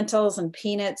lentils and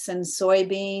peanuts and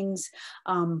soybeans.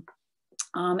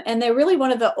 And they're really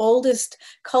one of the oldest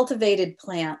cultivated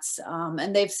plants,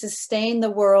 and they've sustained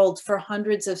the world for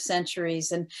hundreds of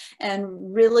centuries,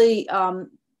 and really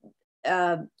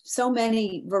so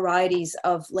many varieties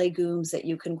of legumes that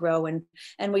you can grow,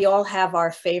 and we all have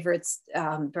our favorites.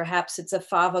 Perhaps it's a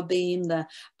fava bean, the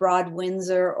broad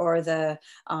Windsor, or the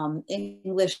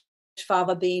English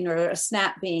fava bean, or a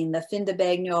snap bean, the fin de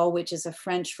bagnole, which is a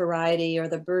French variety, or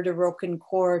the beurre de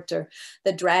roquencourt, or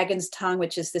the dragon's tongue,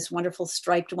 which is this wonderful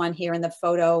striped one here in the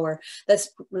photo, or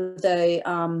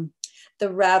the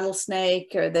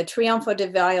rattlesnake, or the Triunfo di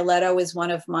Violetto is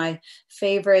one of my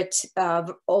favorite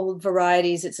old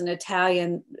varieties. It's an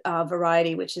Italian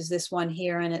variety, which is this one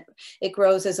here, and it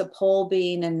grows as a pole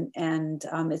bean, and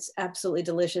it's absolutely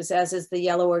delicious, as is the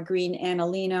yellow or green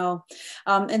annalino.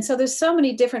 And so there's so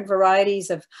many different varieties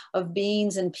of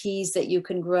beans and peas that you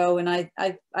can grow, and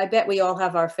I bet we all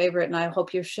have our favorite, and I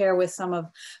hope you share with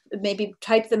maybe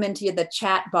type them into the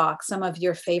chat box, some of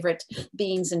your favorite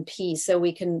beans and peas, so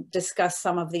we can discuss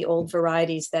some of the old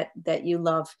varieties that you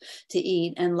love to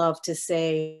eat and love to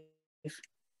save.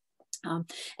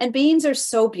 And beans are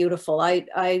so beautiful.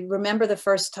 I remember the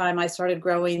first time I started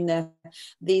growing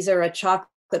these are a chocolate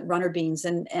runner beans,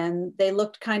 and they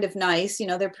looked kind of nice,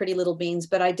 they're pretty little beans,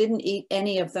 but I didn't eat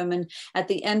any of them. And at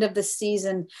the end of the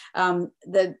season,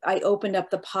 I opened up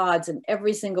the pods, and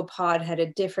every single pod had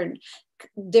a different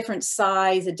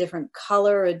size, a different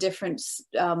color, a different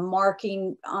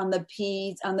marking on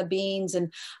the beans.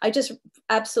 And I just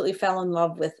absolutely fell in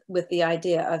love with the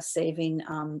idea of saving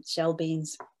shell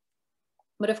beans.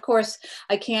 But of course,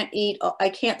 I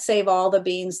can't save all the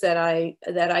beans that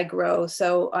I grow.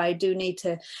 So I do need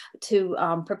to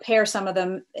prepare some of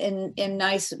them in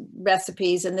nice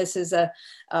recipes. And this is a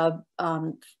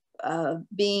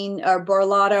bean or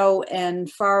borlato and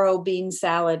farro bean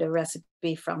salad, a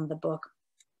recipe from the book.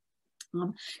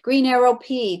 Green arrow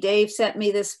pea. Dave sent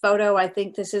me this photo. I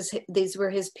think these were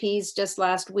his peas just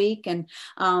last week, and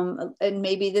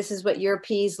maybe this is what your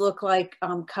peas look like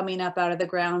coming up out of the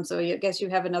ground. So I guess you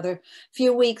have another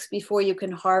few weeks before you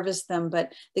can harvest them.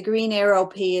 But the green arrow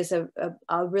pea is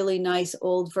a really nice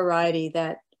old variety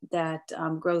that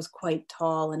grows quite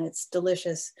tall, and it's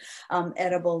delicious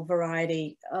edible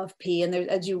variety of pea. And there,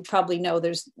 as you probably know,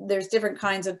 there's different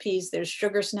kinds of peas. There's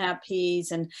sugar snap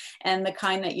peas and the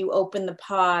kind that you open the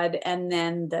pod, and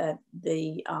then the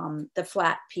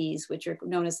flat peas, which are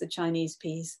known as the Chinese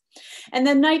peas. And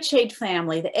then nightshade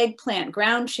family, the eggplant,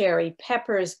 ground cherry,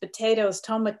 peppers, potatoes,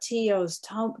 tomatillos,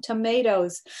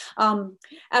 tomatoes.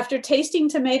 After tasting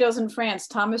tomatoes in France,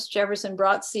 Thomas Jefferson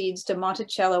brought seeds to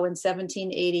Monticello in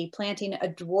 1780, planting a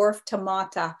dwarf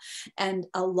tomata and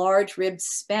a large ribbed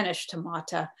Spanish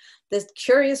tomata. This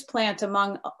curious plant,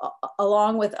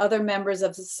 along with other members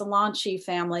of the Solanchi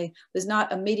family, was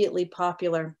not immediately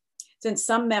popular, since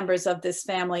some members of this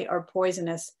family are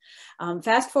poisonous.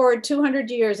 Fast forward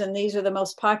 200 years, and these are the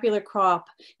most popular crop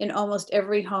in almost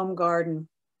every home garden.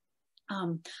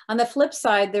 On the flip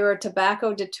side, there are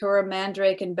tobacco, datura,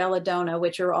 mandrake, and belladonna,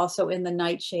 which are also in the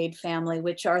nightshade family,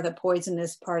 which are the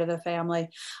poisonous part of the family.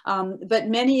 But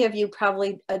many of you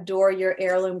probably adore your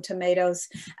heirloom tomatoes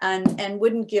and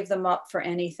wouldn't give them up for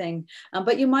anything.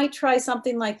 But you might try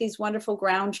something like these wonderful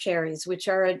ground cherries, which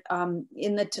are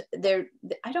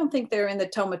I don't think they're in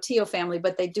the tomatillo family,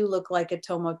 but they do look like a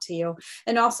tomatillo.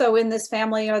 And also in this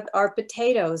family are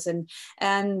potatoes.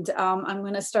 And I'm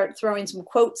going to start throwing some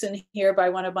quotes in here by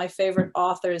one of my favorite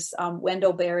authors,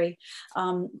 Wendell Berry.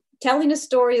 Telling a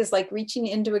story is like reaching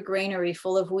into a granary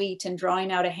full of wheat and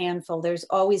drawing out a handful. There's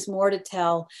always more to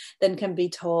tell than can be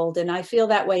told. And I feel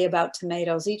that way about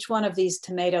tomatoes. Each one of these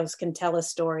tomatoes can tell a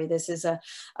story. This is a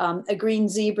green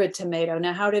zebra tomato.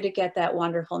 Now, how did it get that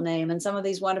wonderful name? And some of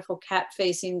these wonderful cat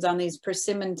facings on these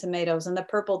persimmon tomatoes and the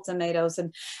purple tomatoes.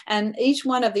 And each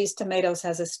one of these tomatoes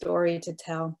has a story to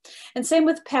tell. And same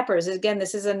with peppers. Again,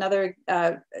 this is another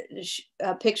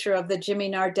picture of the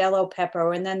Jimmy Nardello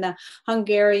pepper, and then the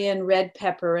Hungarian red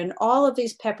pepper, and all of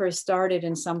these peppers started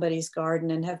in somebody's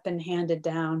garden and have been handed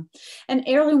down. And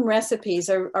heirloom recipes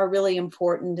are really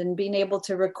important, and being able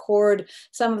to record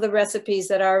some of the recipes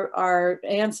that our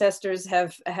ancestors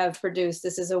have produced.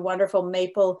 This is a wonderful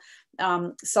maple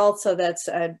salsa that's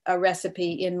a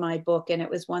recipe in my book, and it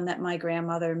was one that my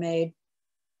grandmother made.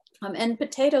 And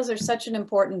potatoes are such an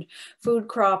important food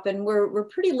crop, and we're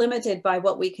pretty limited by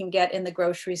what we can get in the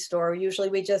grocery store. Usually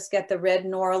we just get the red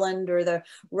Norland or the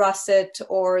russet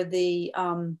or the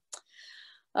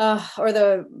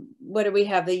what do we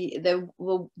have,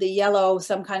 the yellow,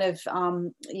 some kind of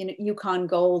Yukon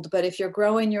Gold. But if you're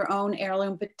growing your own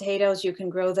heirloom potatoes, you can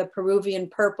grow the Peruvian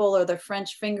purple or the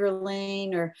French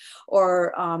fingerling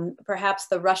or perhaps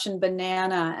the Russian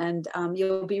banana, and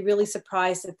you'll be really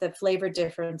surprised at the flavor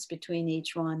difference between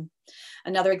each one.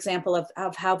 Another example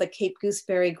of how the Cape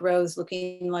gooseberry grows,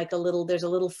 looking like there's a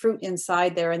little fruit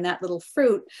inside there, and that little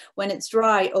fruit, when it's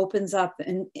dry, opens up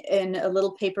in a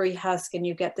little papery husk, and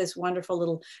you get this wonderful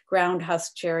little ground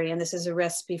husk cherry. And this is a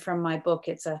recipe from my book.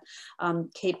 It's a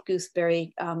Cape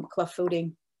gooseberry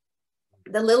clafouting.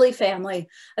 The lily family: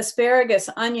 asparagus,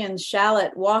 onions,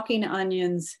 shallot, walking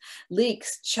onions,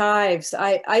 leeks, chives.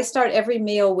 I start every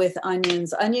meal with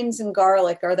onions. Onions and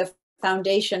garlic are the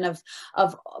foundation of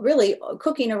really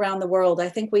cooking around the world. I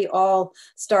think we all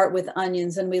start with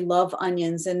onions, and we love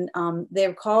onions. And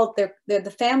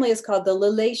the family is called the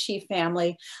Liliaceae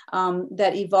family,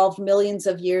 that evolved millions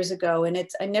of years ago. And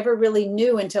I never really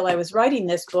knew until I was writing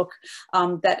this book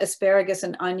that asparagus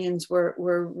and onions were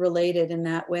related in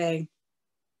that way.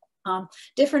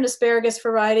 Different asparagus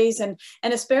varieties, and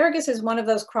asparagus is one of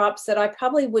those crops that I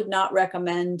probably would not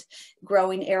recommend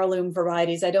growing heirloom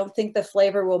varieties. I don't think the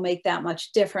flavor will make that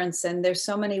much difference, and there's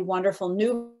so many wonderful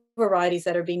new varieties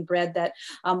that are being bred that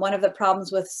one of the problems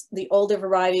with the older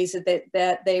varieties is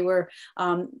that they were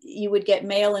you would get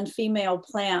male and female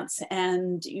plants,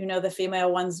 and the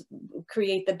female ones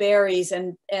create the berries,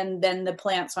 and then the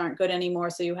plants aren't good anymore,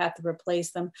 so you have to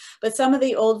replace them. But some of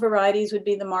the old varieties would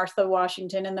be the Martha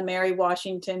Washington and the Mary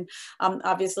Washington,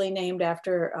 obviously named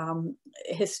after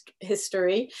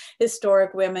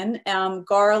historic women.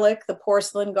 Garlic, the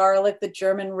porcelain garlic, the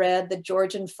German red, the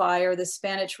Georgian fire, the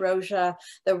Spanish rosea,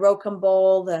 the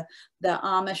rocambole, the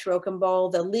Amish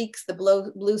rocambole, the leeks, the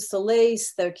blue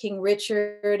solace, the King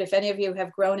Richard. If any of you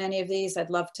have grown any of these, I'd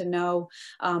love to know.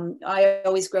 I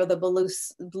always grow the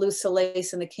blue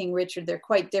solace and the King Richard. They're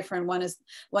quite different. One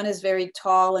is very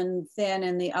tall and thin,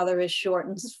 and the other is short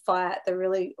and flat. They're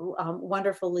really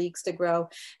wonderful leeks to grow.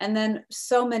 And then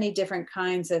so many different different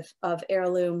kinds of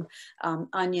heirloom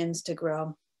onions to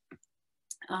grow.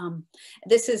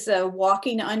 This is a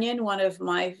walking onion, one of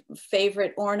my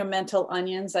favorite ornamental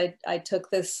onions. I took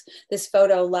this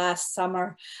photo last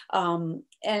summer.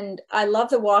 And I love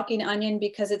the walking onion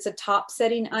because it's a top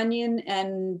setting onion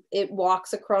and it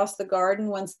walks across the garden.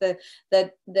 Once the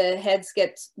heads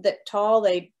get that tall,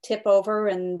 they tip over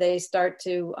and they start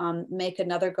to make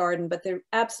another garden, but they're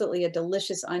absolutely a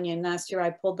delicious onion. Last year I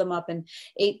pulled them up and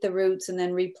ate the roots and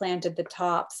then replanted the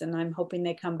tops, and I'm hoping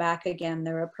they come back again.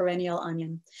 They're a perennial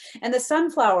onion. And the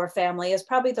sunflower family is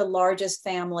probably the largest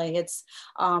family.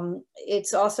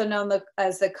 It's also known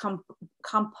as the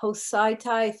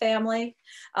Compositae family.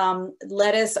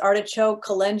 Lettuce, artichoke,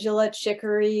 calendula,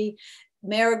 chicory,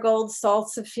 marigold,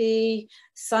 salsify,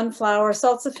 sunflower.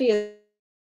 Salsify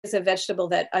is a vegetable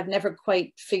that I've never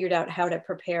quite figured out how to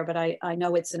prepare, but I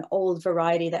know it's an old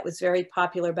variety that was very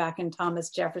popular back in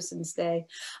Thomas Jefferson's day.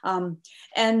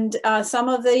 Some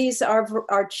of these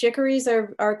are chicories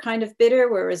are kind of bitter,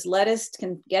 whereas lettuce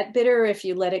can get bitter if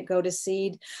you let it go to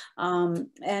seed.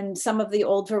 And some of the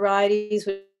old varieties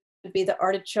would be the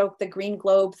artichoke, the green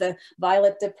globe, the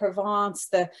violet de Provence,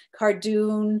 the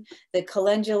cardoon, the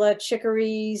calendula,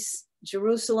 chicories,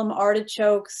 Jerusalem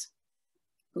artichokes,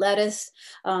 lettuce,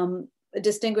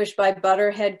 distinguished by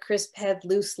butterhead, crisphead,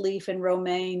 loose leaf, and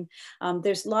romaine.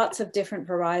 There's lots of different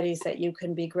varieties that you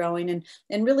can be growing,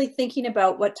 and really thinking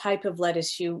about what type of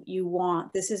lettuce you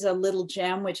want. This is a little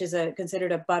gem, which is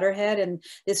considered a butterhead, and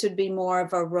this would be more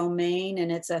of a romaine,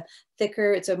 and it's a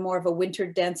thicker, it's a more of a winter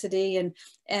density. And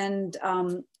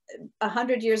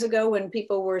 100 years ago, when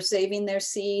people were saving their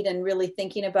seed and really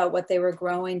thinking about what they were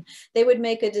growing, they would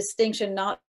make a distinction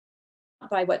not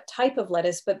by what type of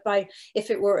lettuce, but by if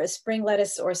it were a spring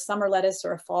lettuce or a summer lettuce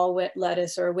or a fall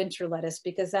lettuce or a winter lettuce,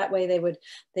 because that way they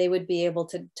would be able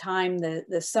to time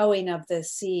the sowing of the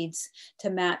seeds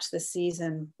to match the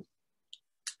season.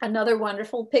 Another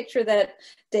wonderful picture that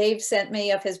Dave sent me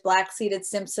of his black-seeded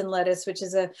Simpson lettuce, which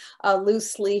is a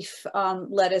loose leaf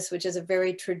lettuce, which is a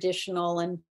very traditional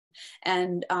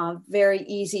and very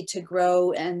easy to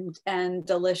grow and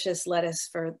delicious lettuce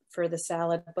for the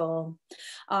salad bowl.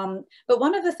 But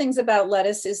one of the things about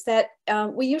lettuce is that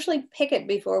we usually pick it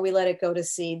before we let it go to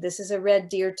seed. This is a red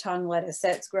deer tongue lettuce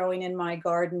that's growing in my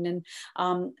garden, and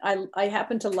I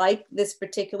happen to like this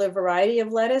particular variety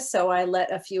of lettuce, so I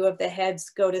let a few of the heads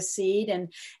go to seed,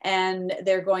 and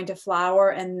they're going to flower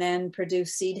and then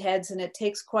produce seed heads, and it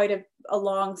takes quite a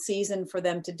long season for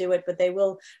them to do it, but they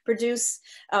will produce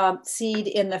seed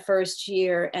in the first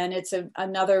year, and it's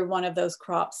another one of those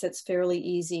crops that's fairly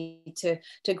easy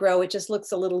to grow. It just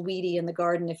looks a little weedy in the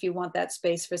garden if you want that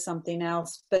space for something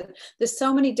else, but there's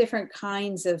so many different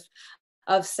kinds of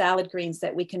salad greens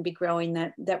that we can be growing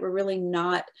that we're really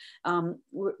not,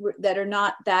 that are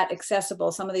not that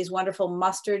accessible. Some of these wonderful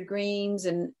mustard greens,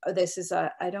 and this is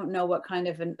I don't know what kind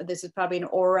of, this is probably an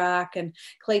orac, and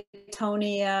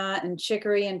claytonia and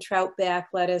chicory and troutback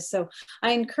lettuce. So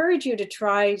I encourage you to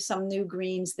try some new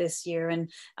greens this year. And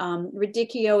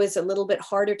radicchio is a little bit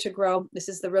harder to grow. This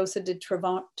is the Rosa di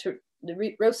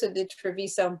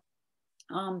Treviso,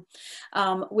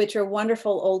 which are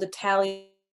wonderful old Italian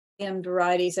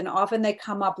varieties, and often they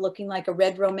come up looking like a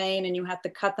red romaine, and you have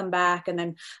to cut them back and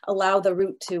then allow the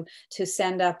root to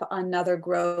send up another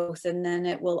growth, and then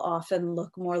it will often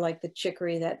look more like the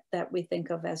chicory that we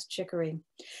think of as chicory.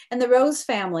 And the rose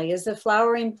family is the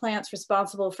flowering plants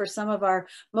responsible for some of our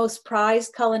most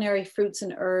prized culinary fruits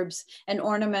and herbs and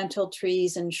ornamental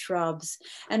trees and shrubs.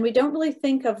 And we don't really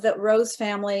think of the rose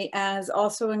family as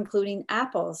also including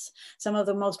apples. Some of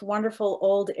the most wonderful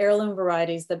old heirloom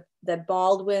varieties, the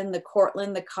Baldwin, the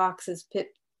Cortland, the Cox's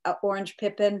Orange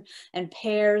Pippin, and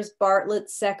pears, Bartlett,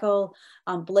 Seckel,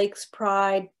 Blake's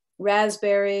Pride,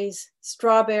 raspberries,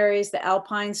 strawberries, the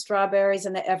Alpine strawberries,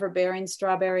 and the Everbearing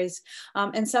strawberries,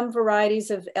 and some varieties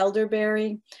of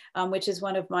elderberry, which is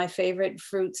one of my favorite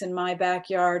fruits in my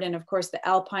backyard, and of course the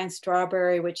Alpine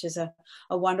strawberry, which is a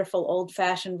wonderful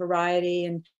old-fashioned variety.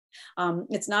 And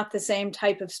it's not the same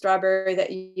type of strawberry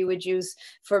that you would use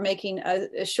for making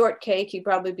a shortcake. You'd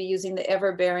probably be using the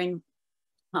Everbearing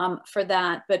for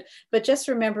that, but just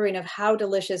remembering of how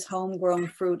delicious homegrown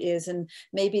fruit is, and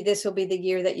maybe this will be the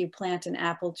year that you plant an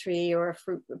apple tree or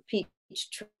a peach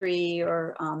tree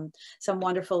or some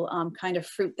wonderful kind of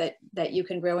fruit that you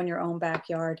can grow in your own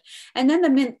backyard. And then the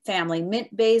mint family,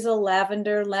 mint, basil,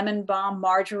 lavender, lemon balm,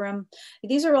 marjoram.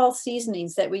 These are all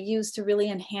seasonings that we use to really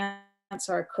enhance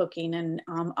are cooking. And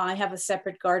I have a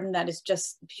separate garden that is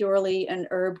just purely an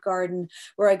herb garden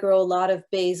where I grow a lot of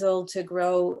basil to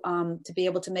grow, to be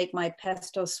able to make my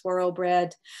pesto swirl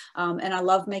bread. And I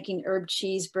love making herb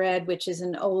cheese bread, which is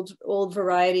an old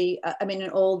variety, an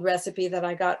old recipe that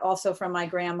I got also from my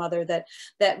grandmother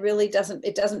that really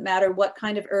it doesn't matter what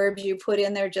kind of herbs you put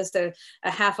in there, just a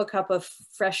half a cup of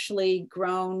freshly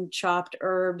grown chopped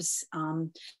herbs,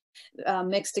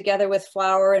 mixed together with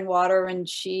flour and water and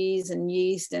cheese and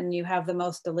yeast, and you have the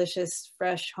most delicious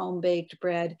fresh home-baked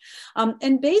bread.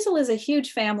 And basil is a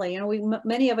huge family. You know,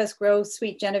 many of us grow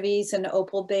sweet Genovese and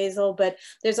opal basil, but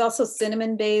there's also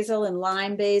cinnamon basil and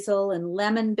lime basil and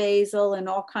lemon basil and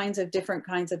all kinds of different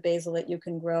kinds of basil that you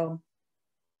can grow.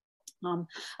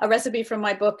 A recipe from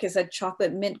my book is a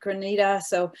chocolate mint granita.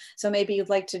 So maybe you'd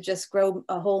like to just grow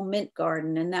a whole mint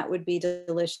garden, and that would be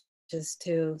delicious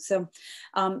too. So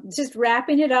just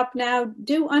wrapping it up now,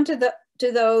 do unto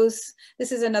those,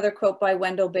 this is another quote by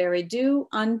Wendell Berry, do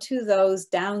unto those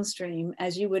downstream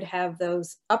as you would have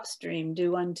those upstream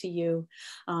do unto you.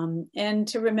 And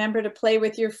to remember to play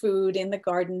with your food in the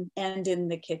garden and in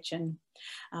the kitchen.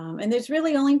 And there's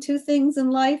really only two things in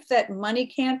life that money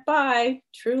can't buy: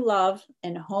 true love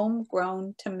and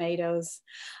homegrown tomatoes.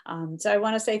 So I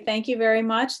want to say thank you very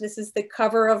much. This is the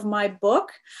cover of my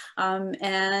book,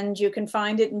 and you can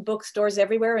find it in bookstores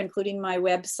everywhere, including my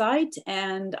website.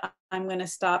 And I'm going to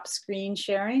stop screen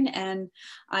sharing, and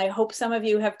I hope some of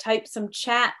you have typed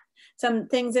some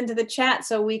things into the chat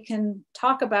so we can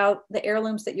talk about the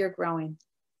heirlooms that you're growing.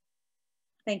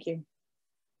 Thank you.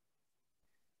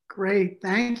 Great,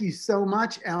 thank you so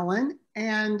much, Ellen.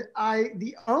 And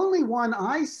the only one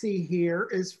I see here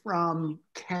is from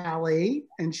Callie,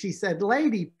 and she said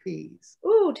lady peas.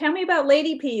 Ooh, tell me about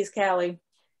lady peas, Callie.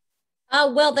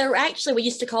 Well, they're actually, we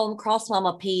used to call them cross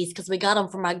mama peas because we got them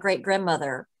from my great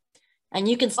grandmother. And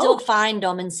you can still find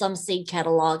them in some seed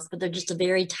catalogs, but they're just a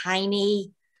very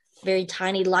tiny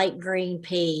light green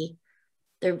pea.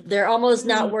 They're almost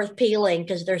not worth peeling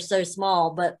because they're so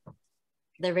small, but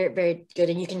they're very, very good,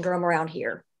 and you can grow them around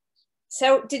here.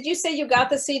 So did you say you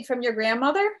got the seed from your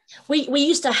grandmother? We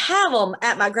used to have them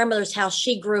at my grandmother's house.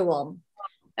 She grew them.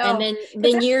 Oh, and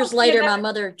then years later, my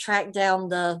mother tracked down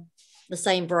the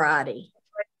same variety.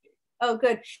 Oh,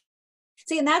 good.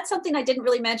 See, and that's something I didn't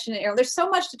really mention in heirloom. There's so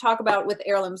much to talk about with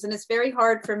heirlooms, and it's very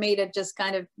hard for me to just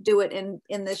kind of do it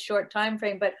in this short time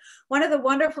frame. But one of the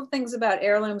wonderful things about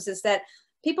heirlooms is that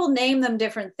people name them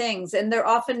different things, and they're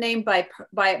often named by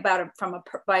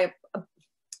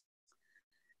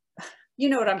you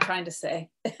know what I'm trying to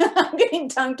say. I'm getting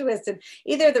tongue twisted.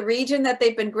 Either the region that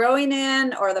they've been growing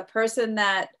in, or the person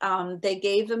that they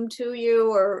gave them to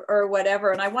you, or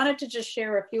whatever. And I wanted to just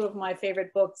share a few of my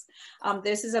favorite books.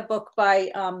 This is a book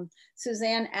by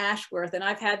Suzanne Ashworth, and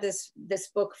I've had this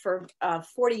book for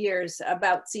 40 years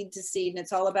about seed to seed, and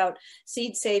it's all about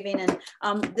seed saving. And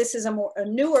this is a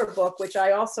newer book, which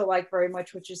I also like very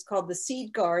much, which is called The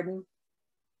Seed Garden.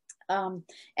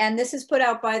 And this is put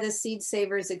out by the Seed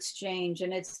Savers Exchange,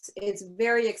 and it's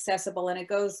very accessible, and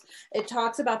it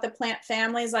talks about the plant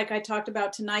families like I talked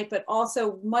about tonight, but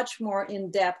also much more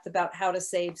in depth about how to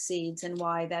save seeds and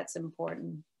why that's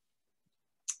important.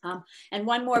 And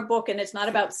one more book, and it's not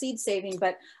about seed saving,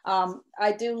 but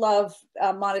I do love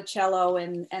Monticello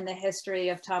and the history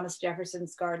of Thomas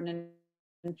Jefferson's garden. And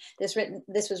this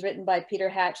was written by Peter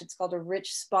Hatch. It's called A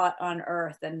Rich Spot on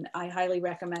Earth, and I highly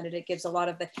recommend it. It gives a lot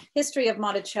of the history of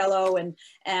Monticello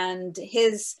and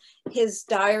his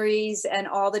diaries and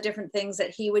all the different things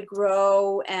that he would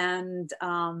grow, and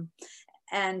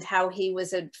how he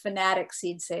was a fanatic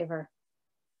seed saver.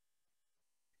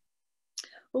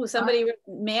 Oh, somebody,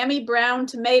 Mammy Brown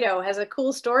Tomato has a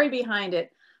cool story behind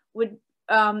it. Would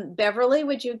Beverly,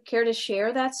 would you care to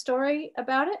share that story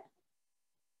about it?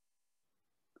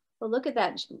 Well, look at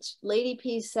that. Lady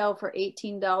peas sell for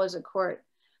 $18 a quart.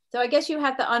 So I guess you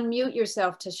have to unmute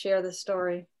yourself to share the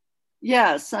story.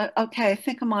 Yes. Okay. I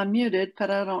think I'm unmuted,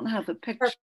 but I don't have the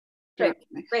picture.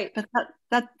 Great.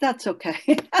 But that's okay.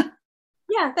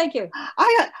 Yeah. Thank you.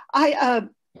 I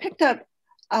picked up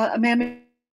a Mammy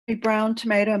Brown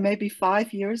tomato maybe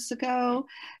 5 years ago,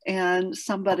 and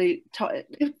somebody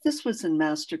this was in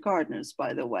Master Gardeners,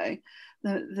 by the way.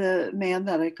 The man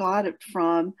that I got it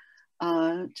from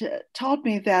told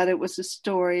me that it was a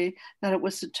story, that it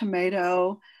was a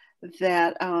tomato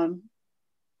that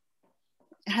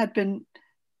had been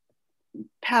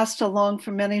passed along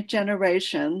for many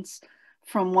generations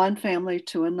from one family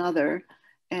to another.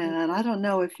 And I don't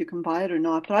know if you can buy it or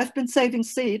not, but I've been saving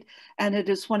seed, and it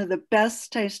is one of the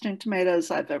best tasting tomatoes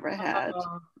I've ever had.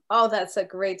 Oh, that's a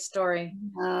great story.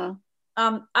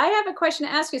 I have a question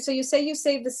to ask you. So you say you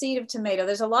save the seed of tomato.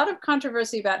 There's a lot of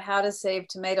controversy about how to save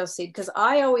tomato seed, because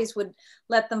I always would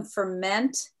let them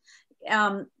ferment.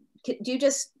 Do you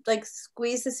just like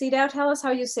squeeze the seed out? Tell us how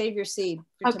you save your seed.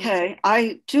 Okay,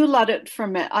 I do let it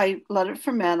ferment. I let it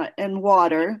ferment in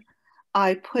water.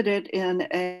 I put it in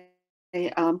a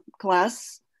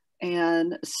glass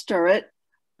and stir it,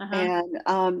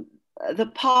 and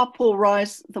the pulp will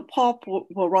rise. The pulp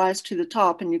will rise to the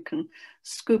top, and you can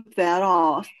scoop that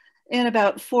off. In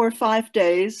about 4 or 5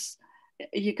 days,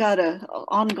 you got an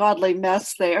ungodly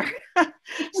mess there.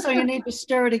 So you need to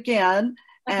stir it again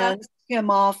and skim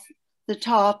off the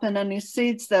top and any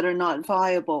seeds that are not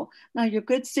viable. Now your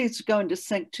good seeds are going to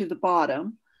sink to the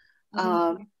bottom.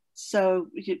 So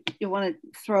you want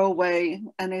to throw away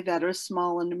any that are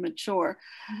small and immature.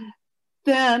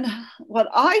 Then what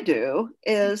I do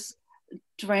is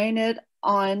drain it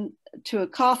on to a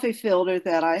coffee filter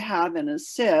that I have in a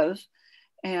sieve,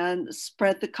 and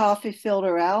spread the coffee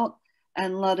filter out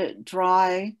and let it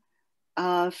dry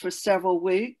for several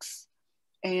weeks.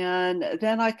 And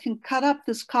then I can cut up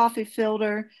this coffee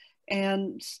filter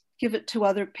and give it to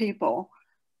other people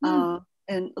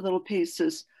in little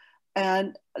pieces.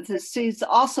 And the seeds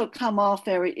also come off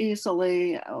very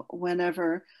easily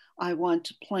whenever I want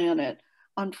to plant it.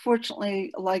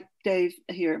 Unfortunately, like Dave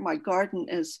here, my garden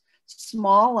is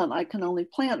small and I can only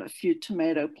plant a few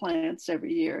tomato plants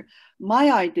every year.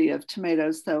 My idea of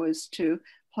tomatoes, though, is to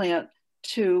plant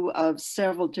 2 of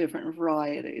several different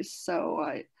varieties. So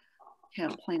I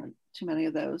can't plant too many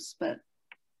of those, but.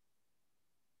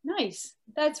 Nice.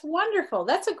 That's wonderful.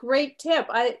 That's a great tip.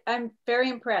 I'm very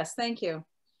impressed. Thank you.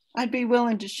 I'd be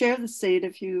willing to share the seed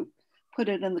if you put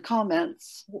it in the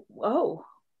comments. Oh,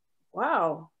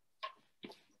 wow.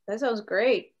 That sounds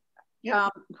great.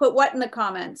 Yep. Put what in the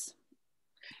comments?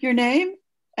 Your name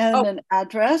and an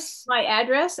address. My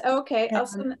address? Okay, I'll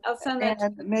send that.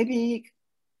 And maybe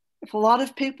if a lot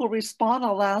of people respond,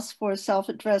 I'll ask for a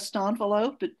self-addressed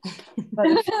envelope. But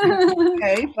if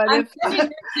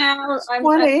now,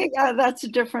 20, that's a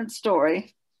different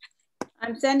story.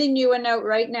 I'm sending you a note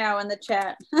right now in the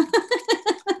chat.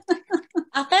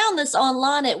 I found this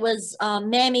online. It was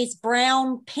Mammy's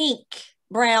Brown's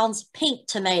pink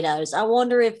tomatoes. I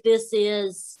wonder if this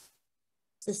is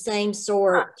the same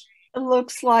sort. It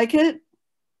looks like it.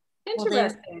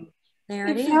 Interesting. Well, there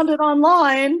it is. Found it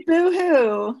online.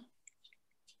 Boo-hoo.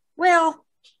 Well,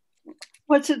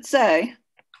 what's it say?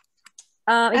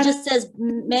 It just says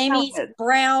Mammy's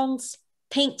Brown's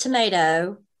pink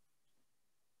tomato,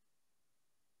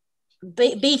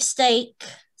 beefsteak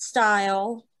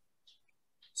style,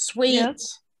 sweet,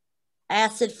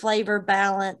 acid flavor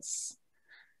balance.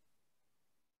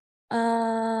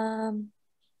 So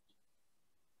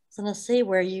let's see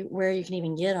where you can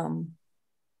even get them.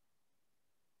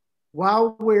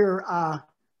 While we're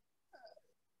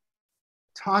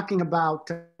talking about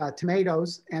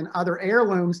tomatoes and other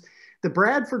heirlooms, the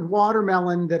Bradford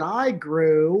watermelon that I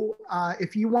grew,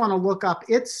 if you want to look up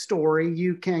its story,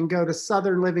 you can go to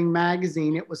Southern Living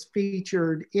Magazine. It was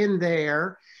featured in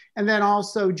there. And then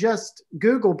also just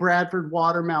Google Bradford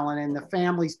watermelon and the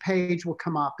family's page will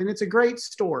come up. And it's a great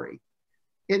story.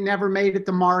 It never made it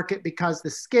to market because the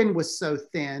skin was so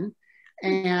thin.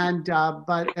 And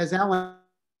but as Ellen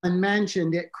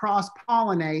mentioned, it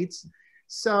cross-pollinates.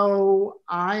 So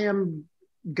I am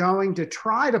going to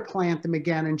try to plant them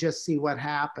again and just see what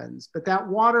happens. But that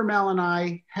watermelon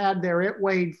I had there, it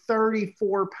weighed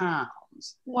 34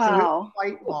 pounds. Wow. So it was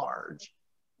quite large.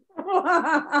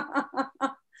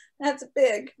 That's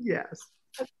big. Yes.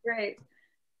 That's great.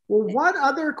 Well, what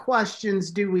other questions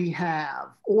do we have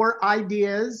or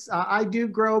ideas? I do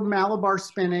grow Malabar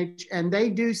spinach and they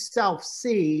do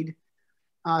self-seed.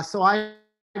 So I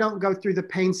don't go through the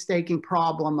painstaking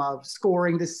problem of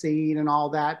scoring the seed and all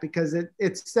that because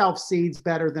it self-seeds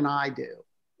better than I do.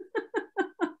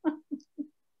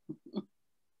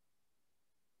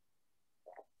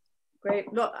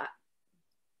 Great. Look.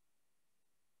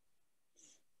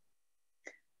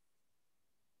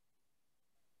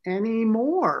 Any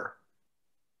more?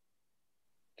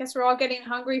 Guess we're all getting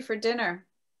hungry for dinner.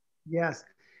 Yes.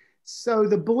 So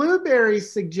the blueberry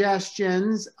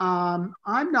suggestions, I'm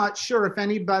not sure if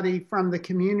anybody from the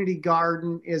community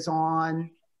garden is on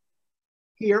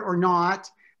here or not.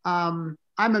 I'm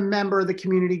a member of the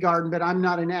community garden, but I'm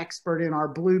not an expert in our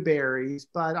blueberries.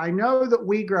 But I know that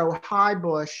we grow high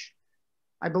bush,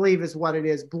 I believe is what it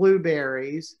is,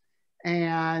 blueberries.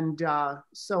 And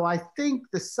so I think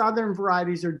the southern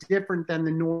varieties are different than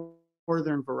the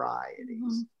northern varieties.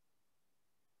 Mm-hmm.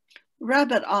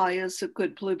 Rabbit eye is a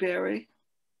good blueberry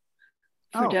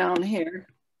for down here.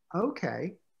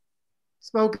 Okay.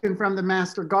 spoken from the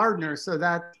master gardener, so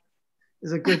that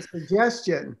is a good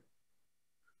suggestion.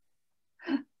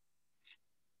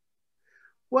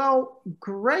 Well,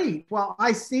 great. Well,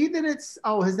 I see that it's,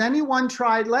 oh, has anyone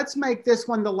tried, let's make this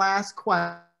one the last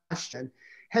question.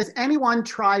 Has anyone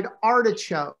tried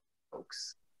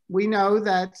artichokes? We know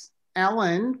that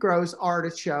Ellen grows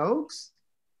artichokes.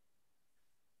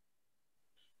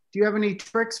 Do you have any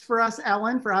tricks for us,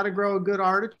 Ellen, for how to grow a good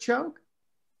artichoke?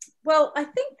 Well, I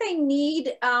think they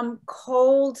need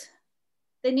cold,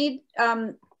 they need,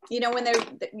 you know, when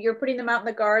you're putting them out in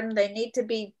the garden, they need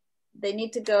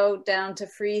to go down to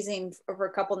freezing for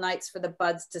a couple nights for the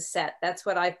buds to set. That's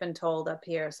what I've been told up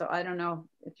here. So I don't know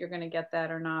if you're going to get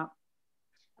that or not.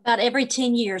 About every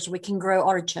 10 years, we can grow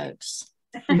artichokes.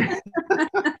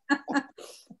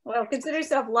 Well, consider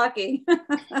yourself lucky.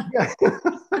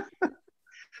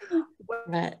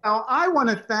 Right. Well, I want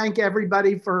to thank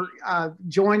everybody for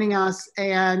joining us,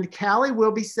 and Callie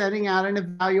will be sending out an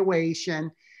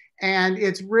evaluation, and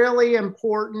it's really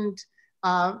important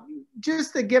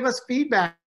just to give us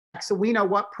feedback so we know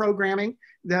what programming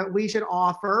that we should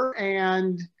offer.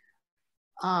 And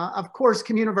of course,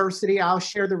 Communiversity, I'll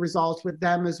share the results with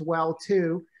them as well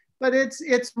too. But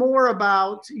it's more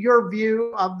about your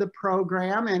view of the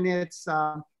program, and it's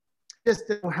just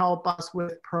to help us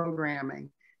with programming.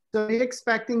 So be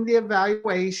expecting the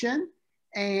evaluation,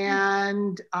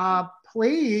 and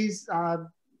please,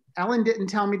 Ellen didn't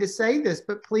tell me to say this,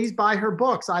 but please buy her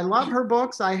books. I love her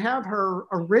books. I have her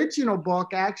original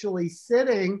book actually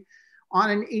sitting on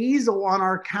an easel on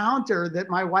our counter that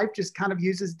my wife just kind of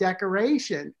uses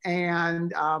decoration.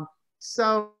 And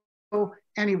so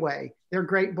anyway, they're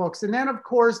great books. And then of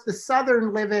course, the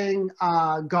Southern Living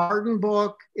garden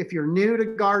book. If you're new to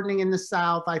gardening in the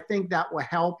South, I think that will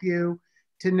help you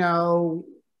to know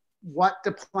what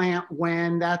to plant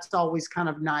when. That's always kind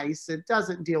of nice. It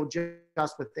doesn't deal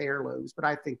just with the heirlooms, but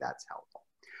I think that's helpful.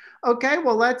 Okay,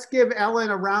 well, let's give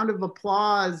Ellen a round of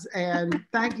applause, and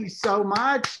thank you so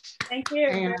much. Thank you.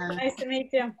 And Nice to meet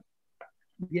you.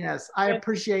 yes, I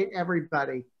appreciate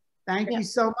everybody. Thank you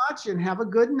so much, and have a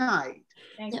good night.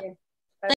 Thank you.